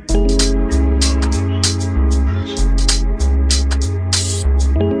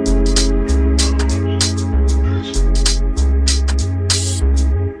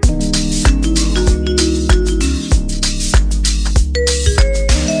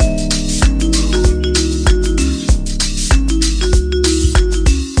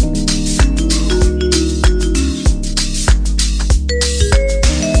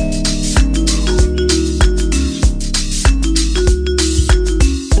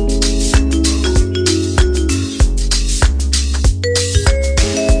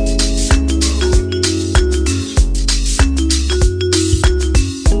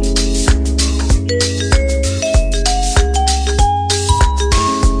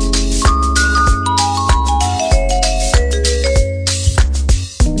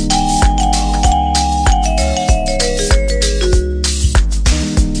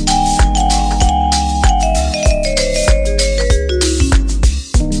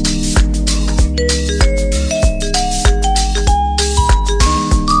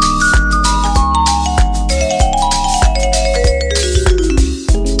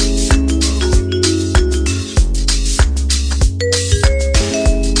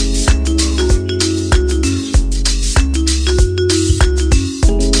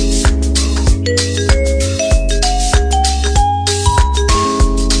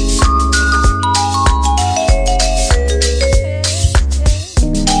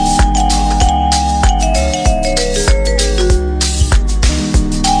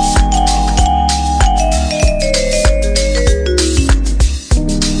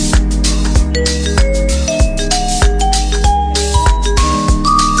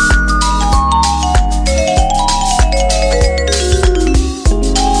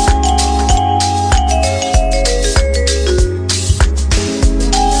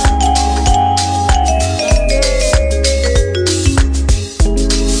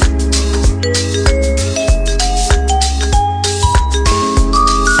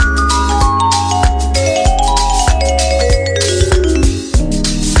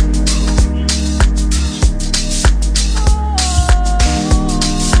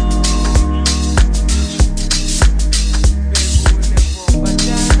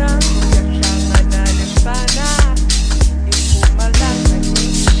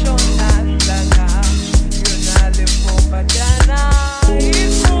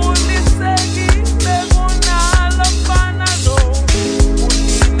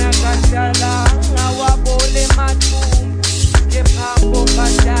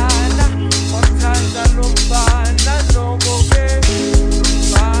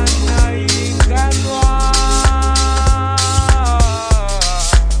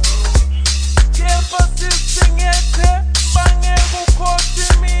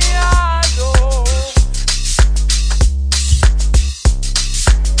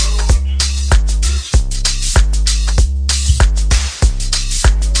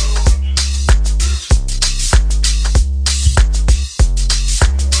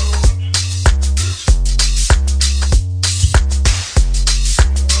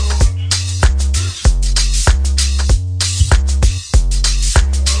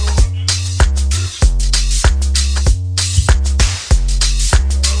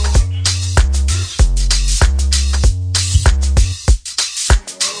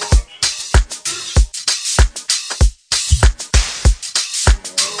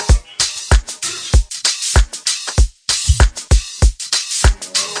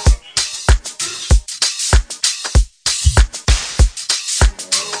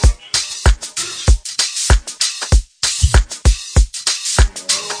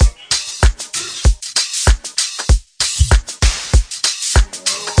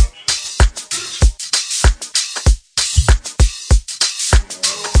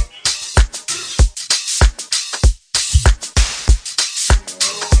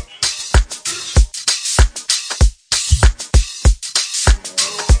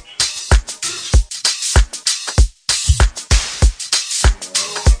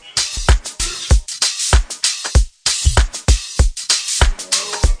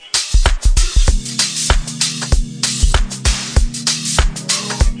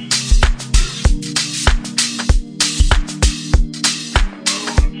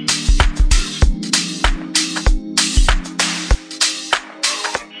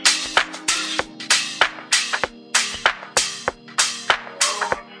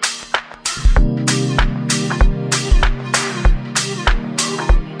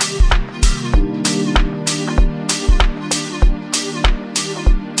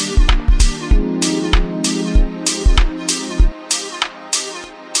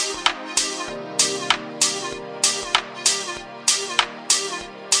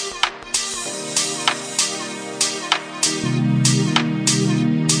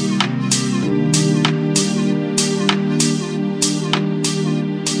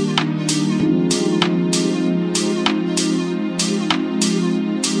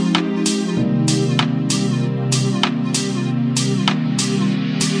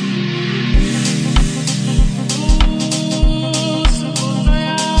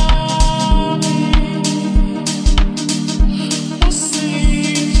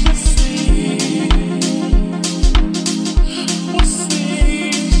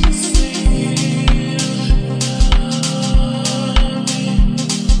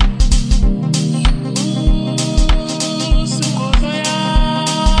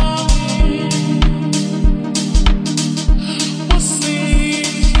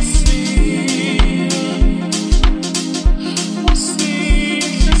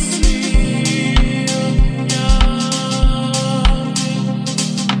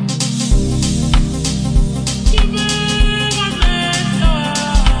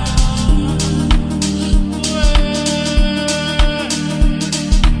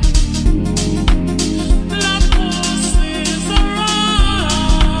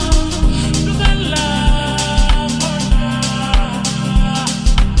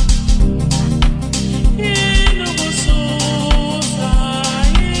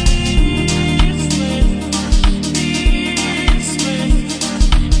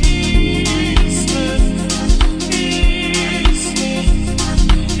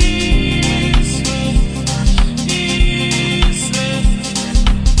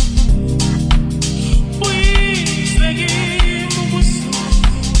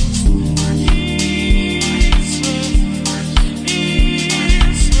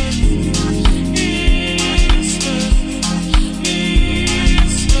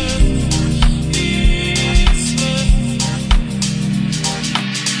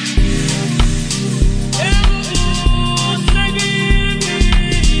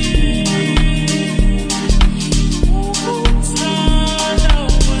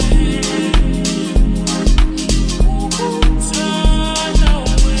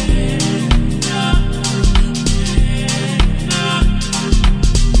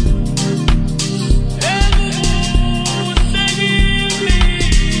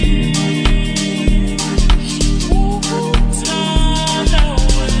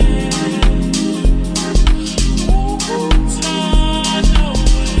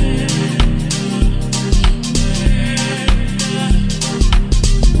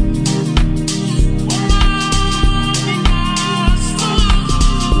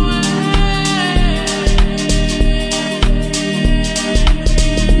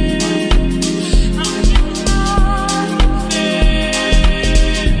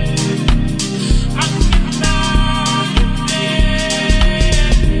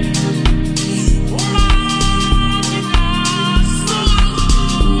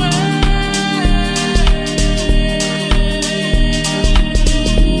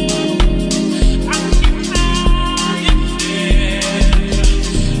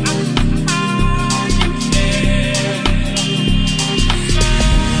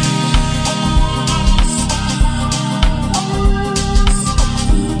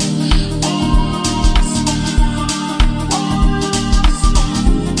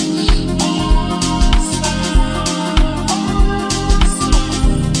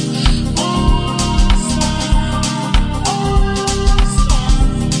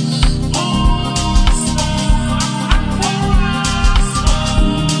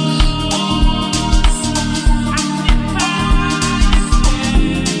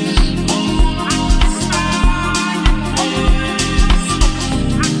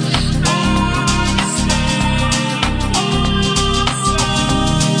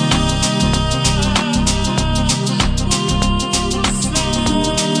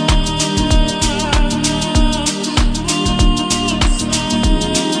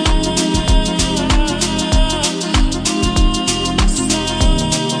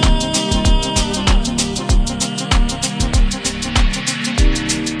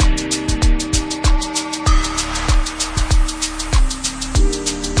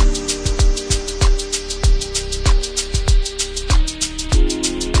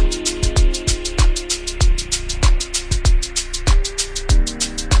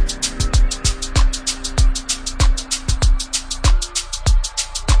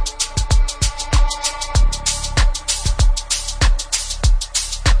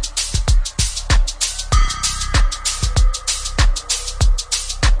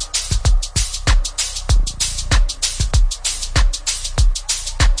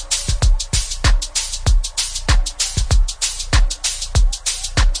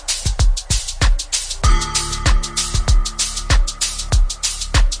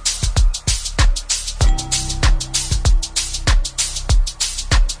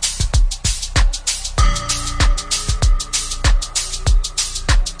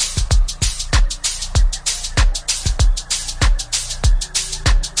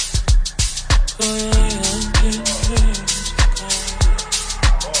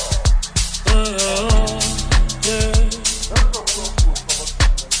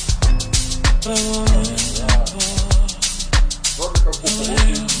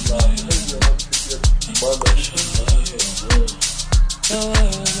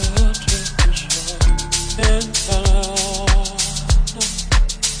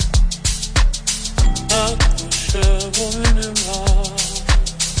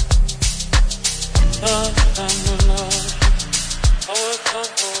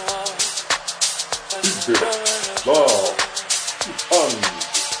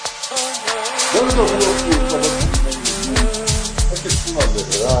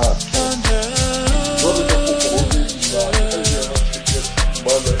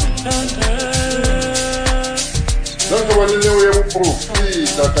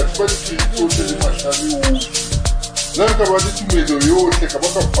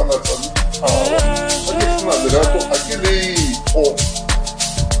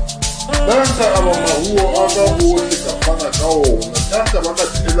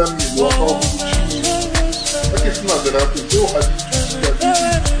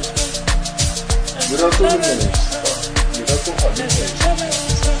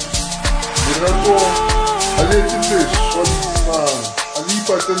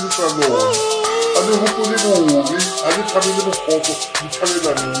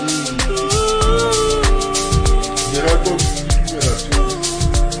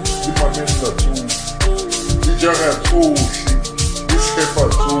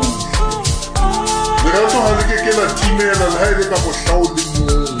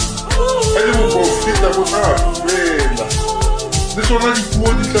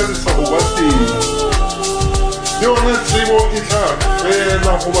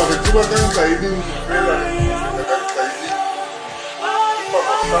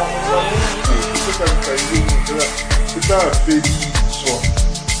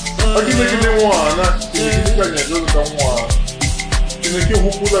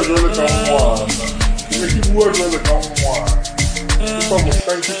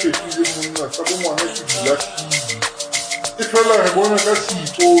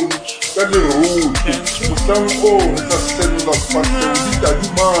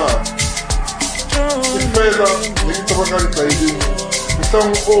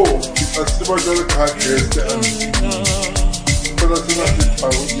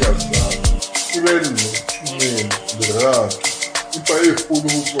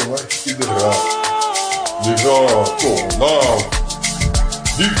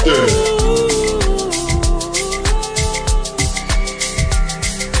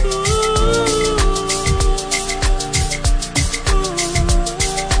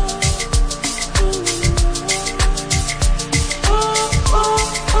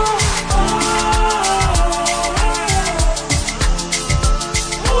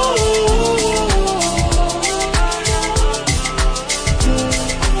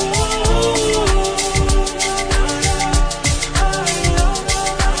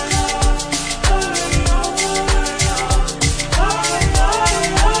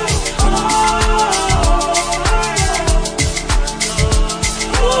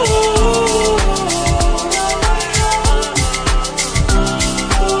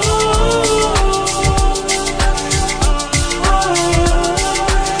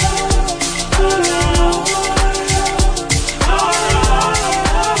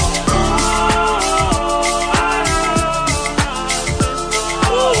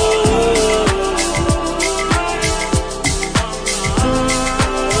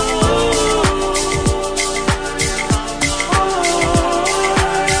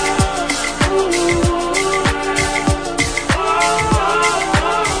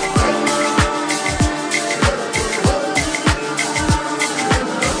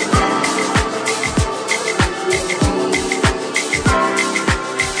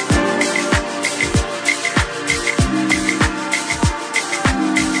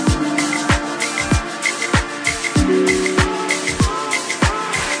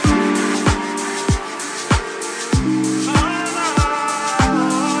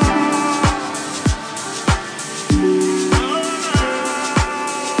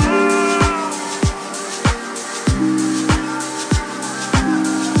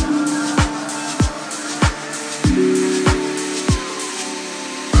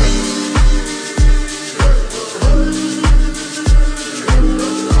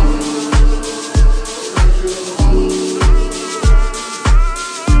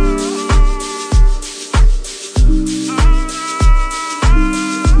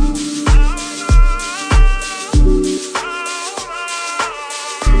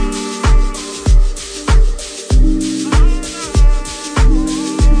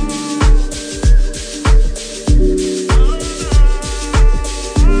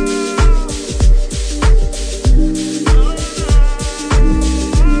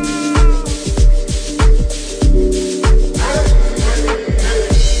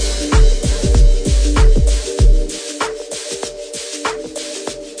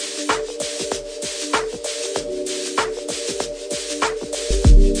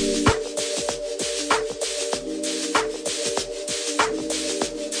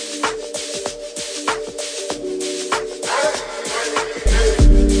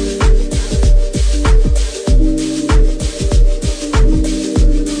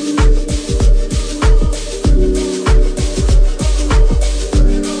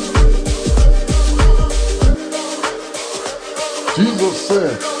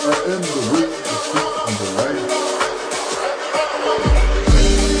 I am the way, the truth, and the light.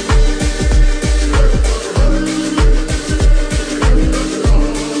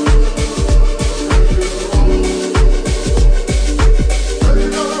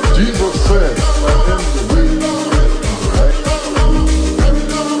 Jesus said, I am the way, the truth, and the light.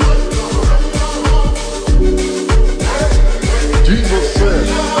 Jesus said,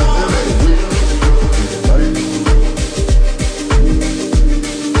 I am the way, the truth, and the light.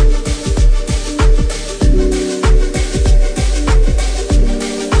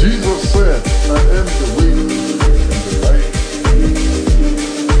 Jesus said, I am the way, the truth, and the light.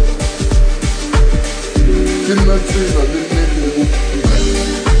 Kinnatsina linneke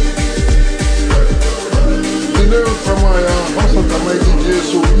Dinero tsamaya ha sa tsamaye ke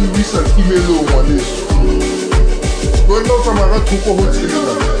Jesu o isa timelong wa leso. Wena o tsamaya ka thoko ho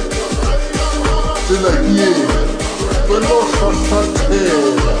tsela. Tsela ke ena. Wena o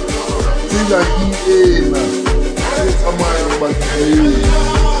hlahlathela. Tsela ke ena. E tsamayang badimedi.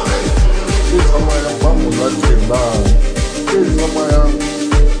 E tsamayang ba mo latelang. E tsamayang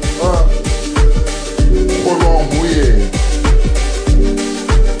ba kgolwang ho yena.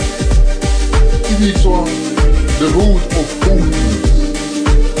 E bitswa the road of holiness.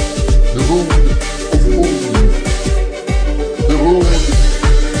 The road of holiness. The road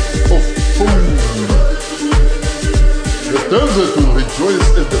of holiness. The desert will rejoice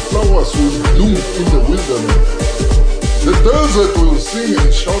and the flowers will bloom in the wilderness. The desert will sing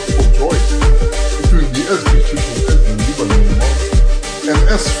and shout for joy. It will be as beautiful as the Lebanon mountain, and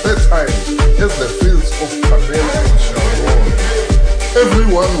as fertile as the fields of Carmel and Sharon.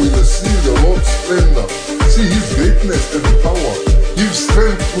 Everyone will see the Lord's splendor, see his greatness and power. Give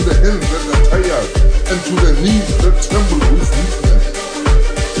strength to the hands that are tired, and to the knees that tremble with weakness.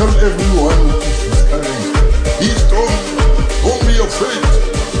 Tell everyone who is discouraged, be strong, don't be afraid.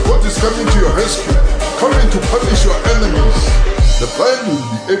 God is coming to your rescue, coming to punish your enemies. The blind will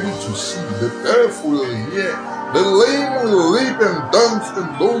be able to see, the deaf will hear, the lame will leap and dance, and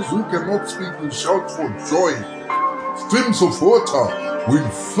those who cannot speak will shout for joy. Streams of water will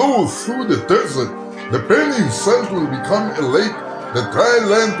flow through the desert. The burning sand will become a lake. The dry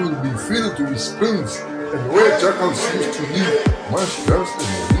land will be filled with springs, and where jackals used to live, marsh grass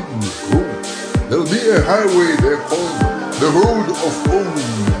and reed will grow. There'll be a highway there called the Road of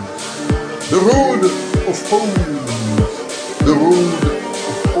Holiness. The Road of Holiness. The Road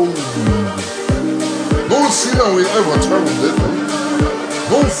of Holiness. No sinner will ever travel that way.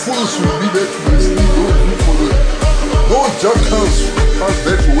 No fools will be there to mislead those who follow it. No jackals will pass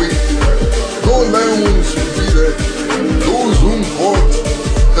that way. No lions will be there. Those whom God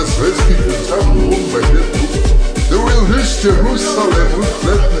has rescued will travel home by that road. They will reach Jerusalem with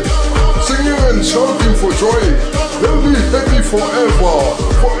gladness, singing and shouting for joy. They'll be happy forever,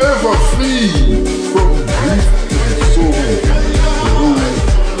 forever free from grief and sorrow.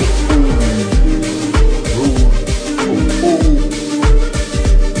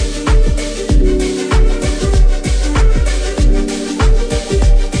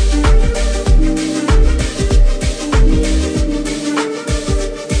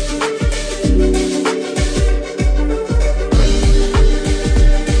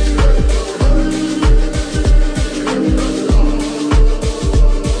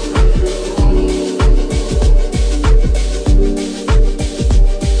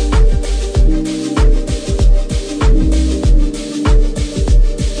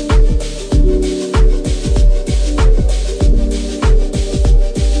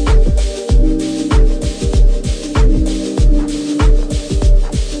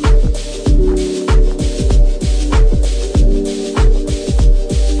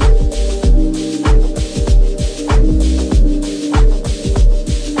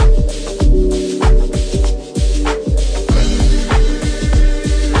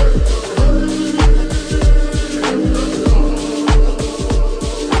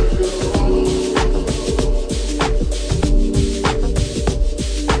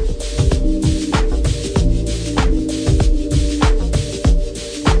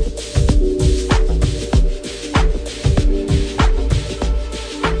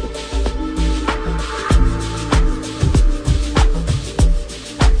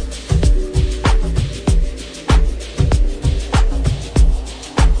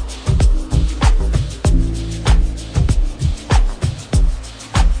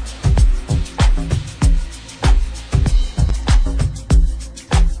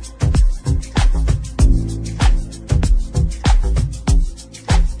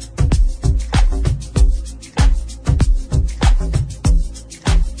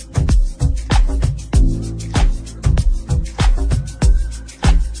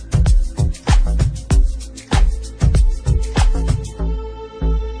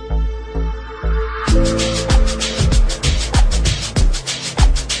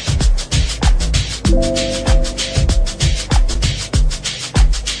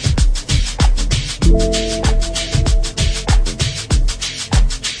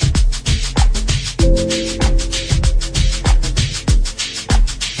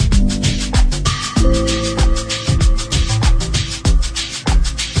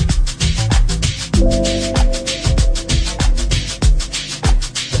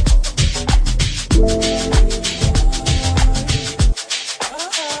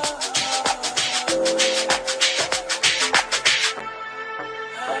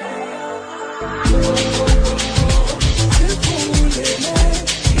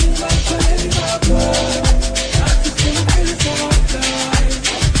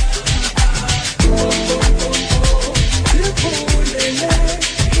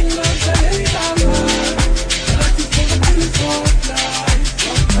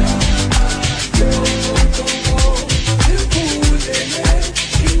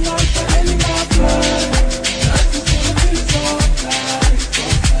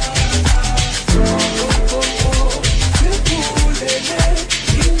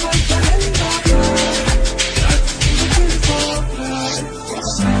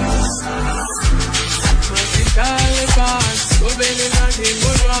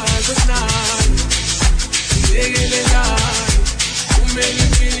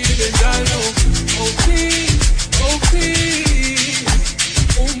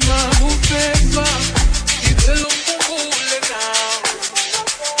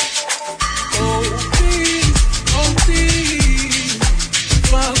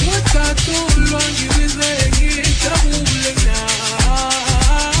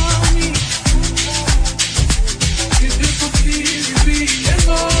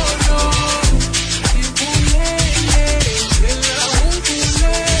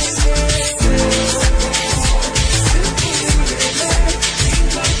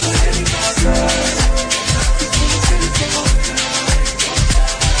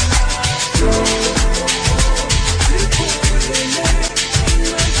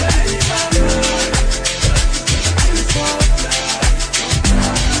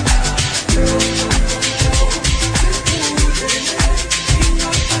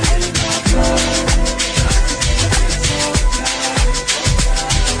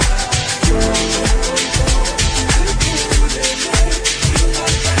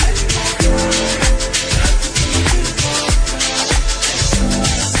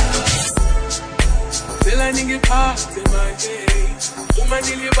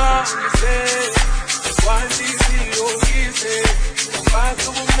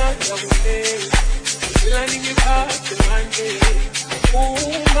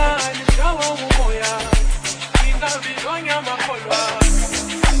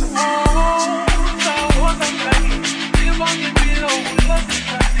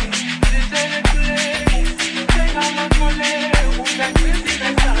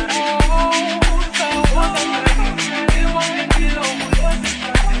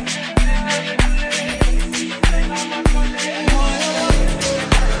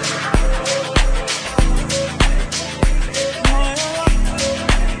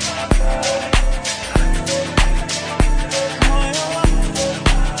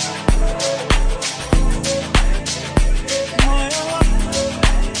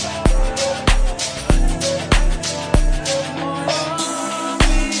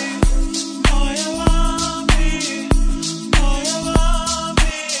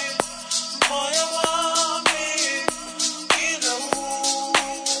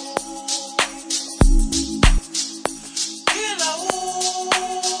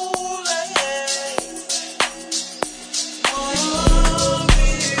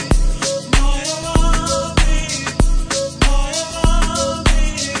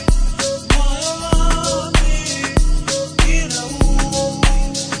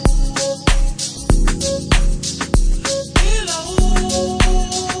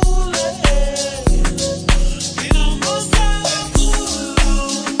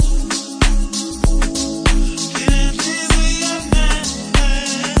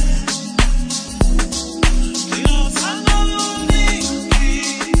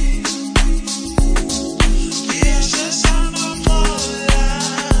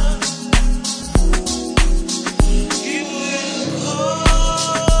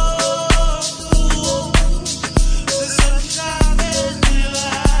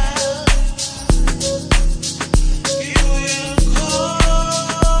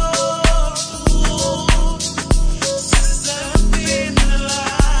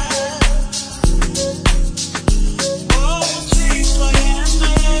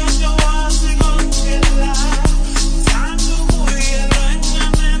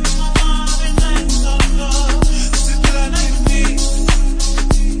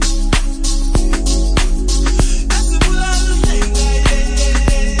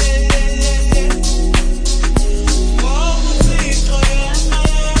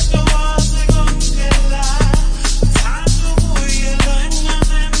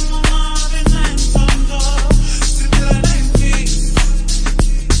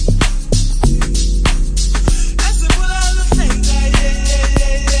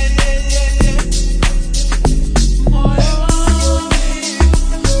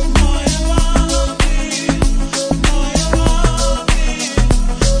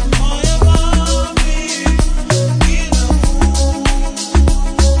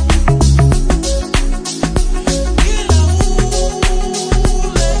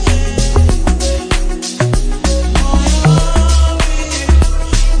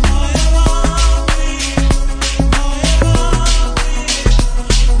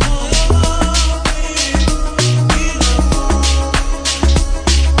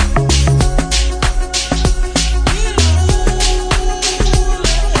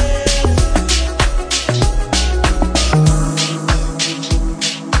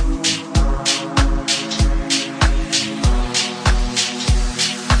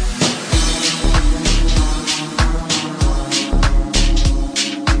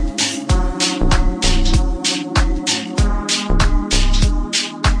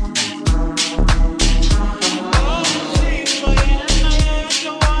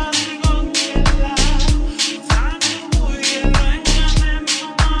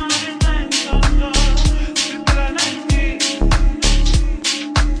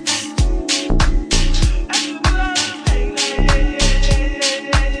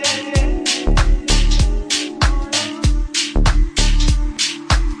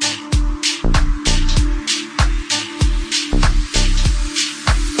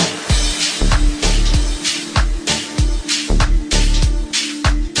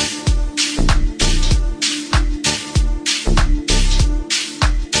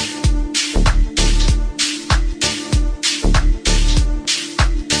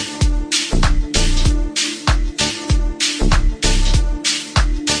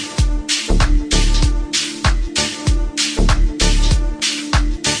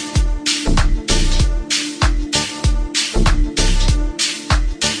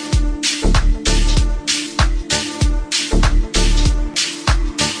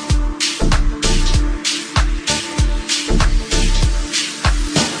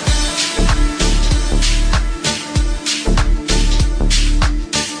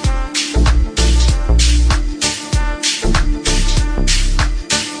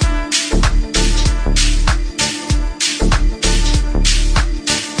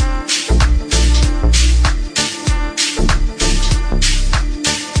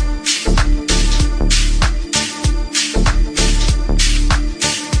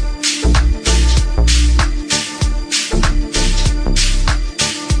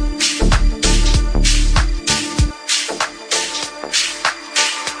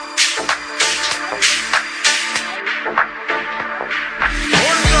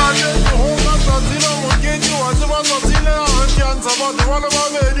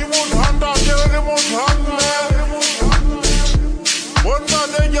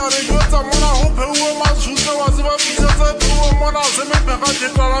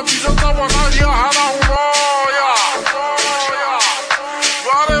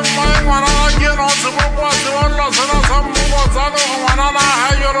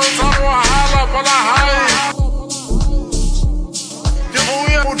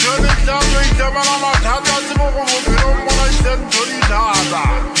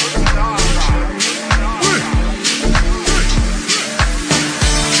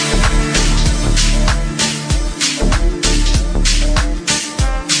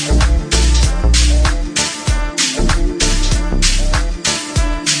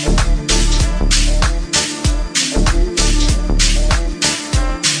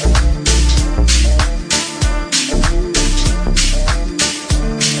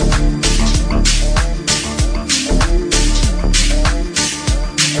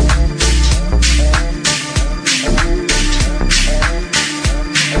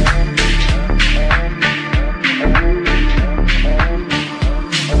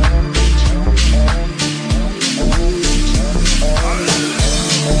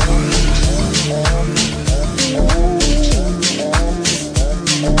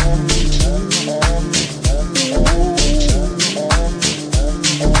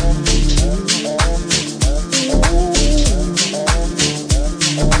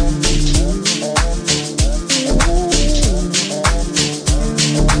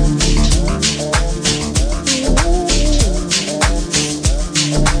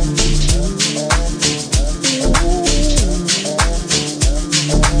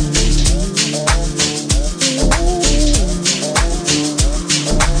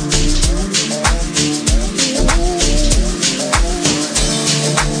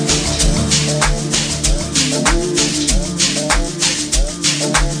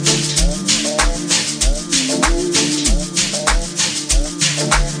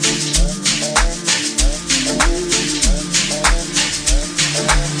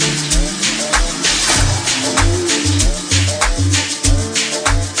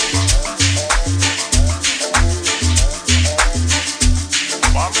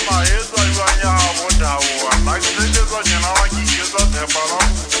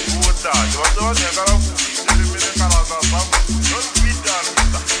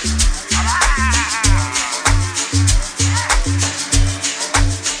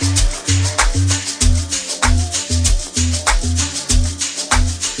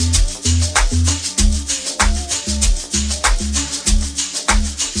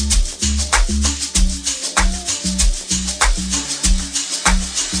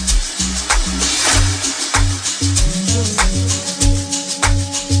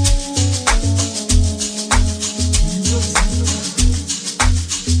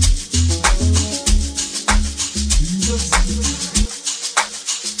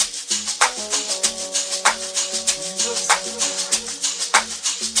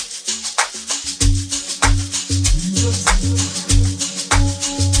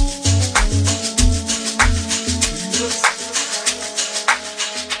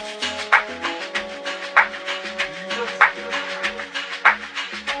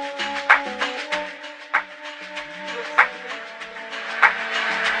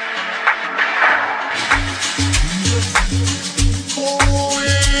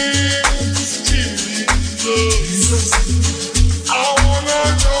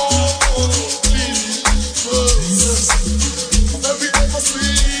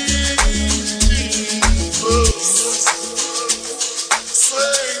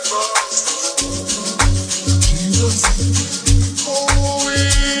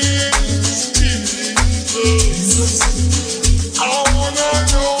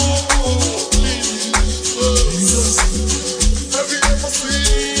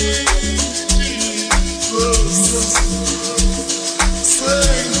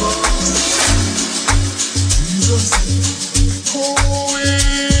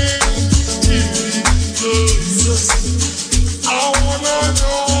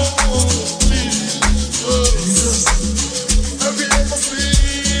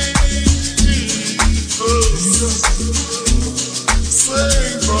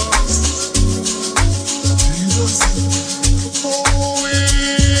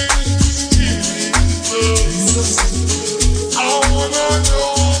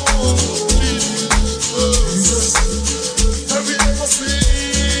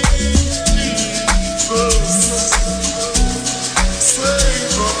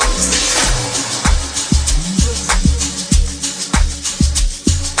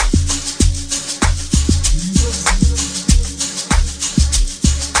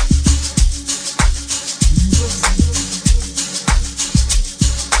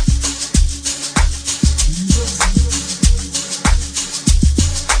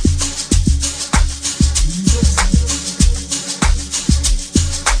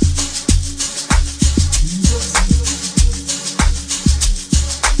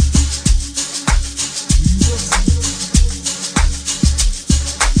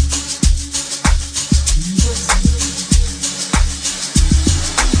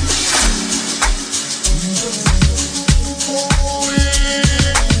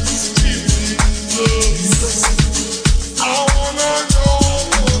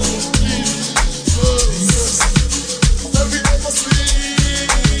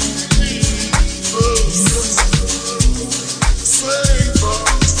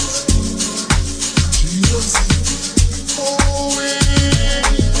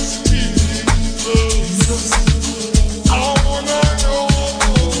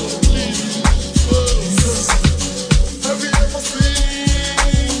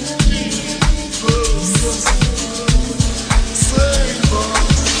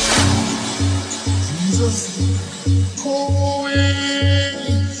 Who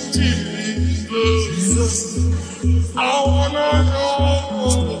is Jesus? I wanna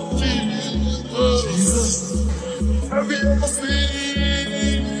know Jesus. Have you ever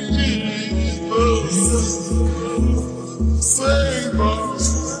seen Jesus? Save us,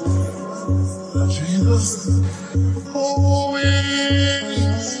 Jesus. Who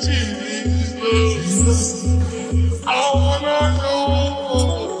is Jesus? I wanna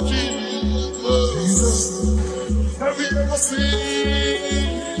know Jesus. Have you ever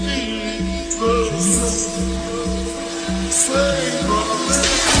seen Jesus? Save us,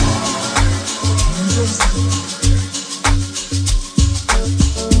 Jesus.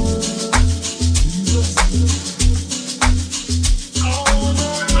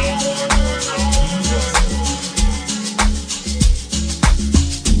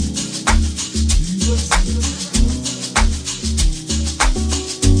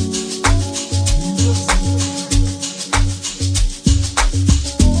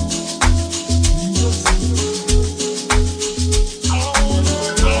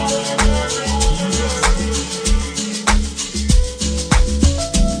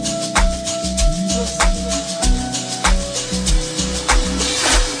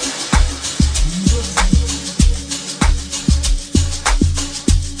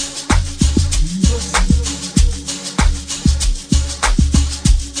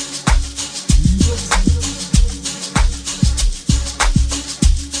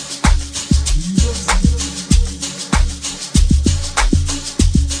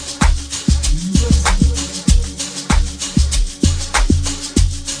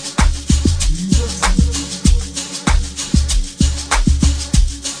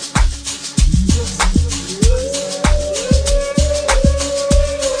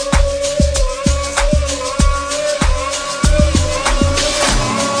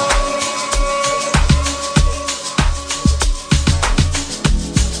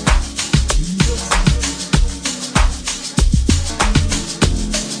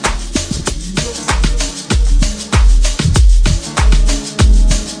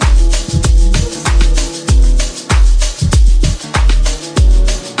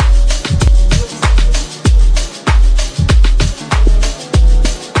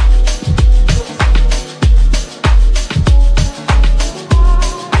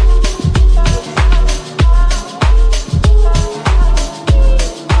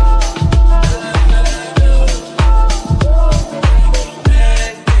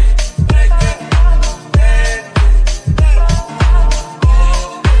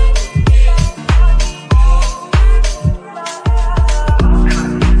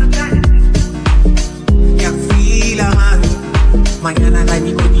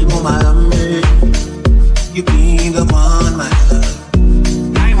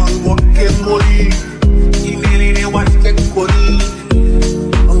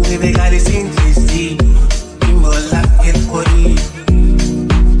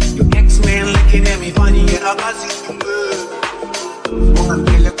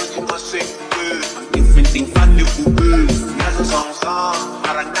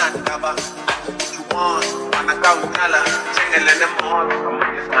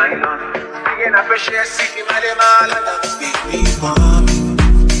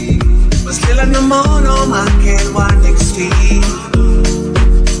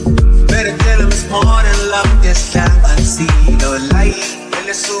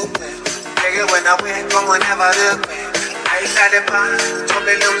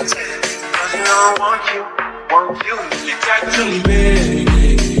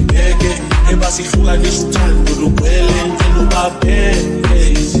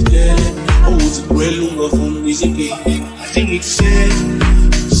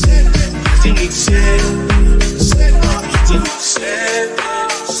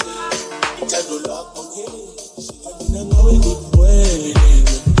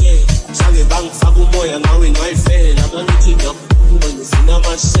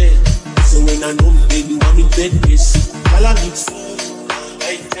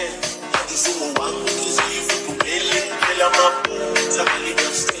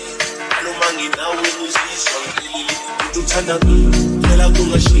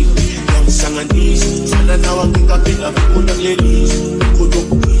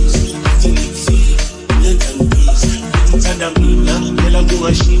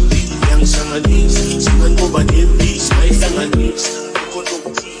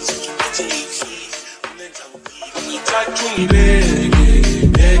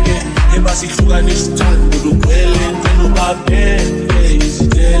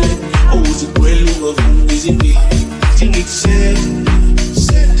 Think it's sad.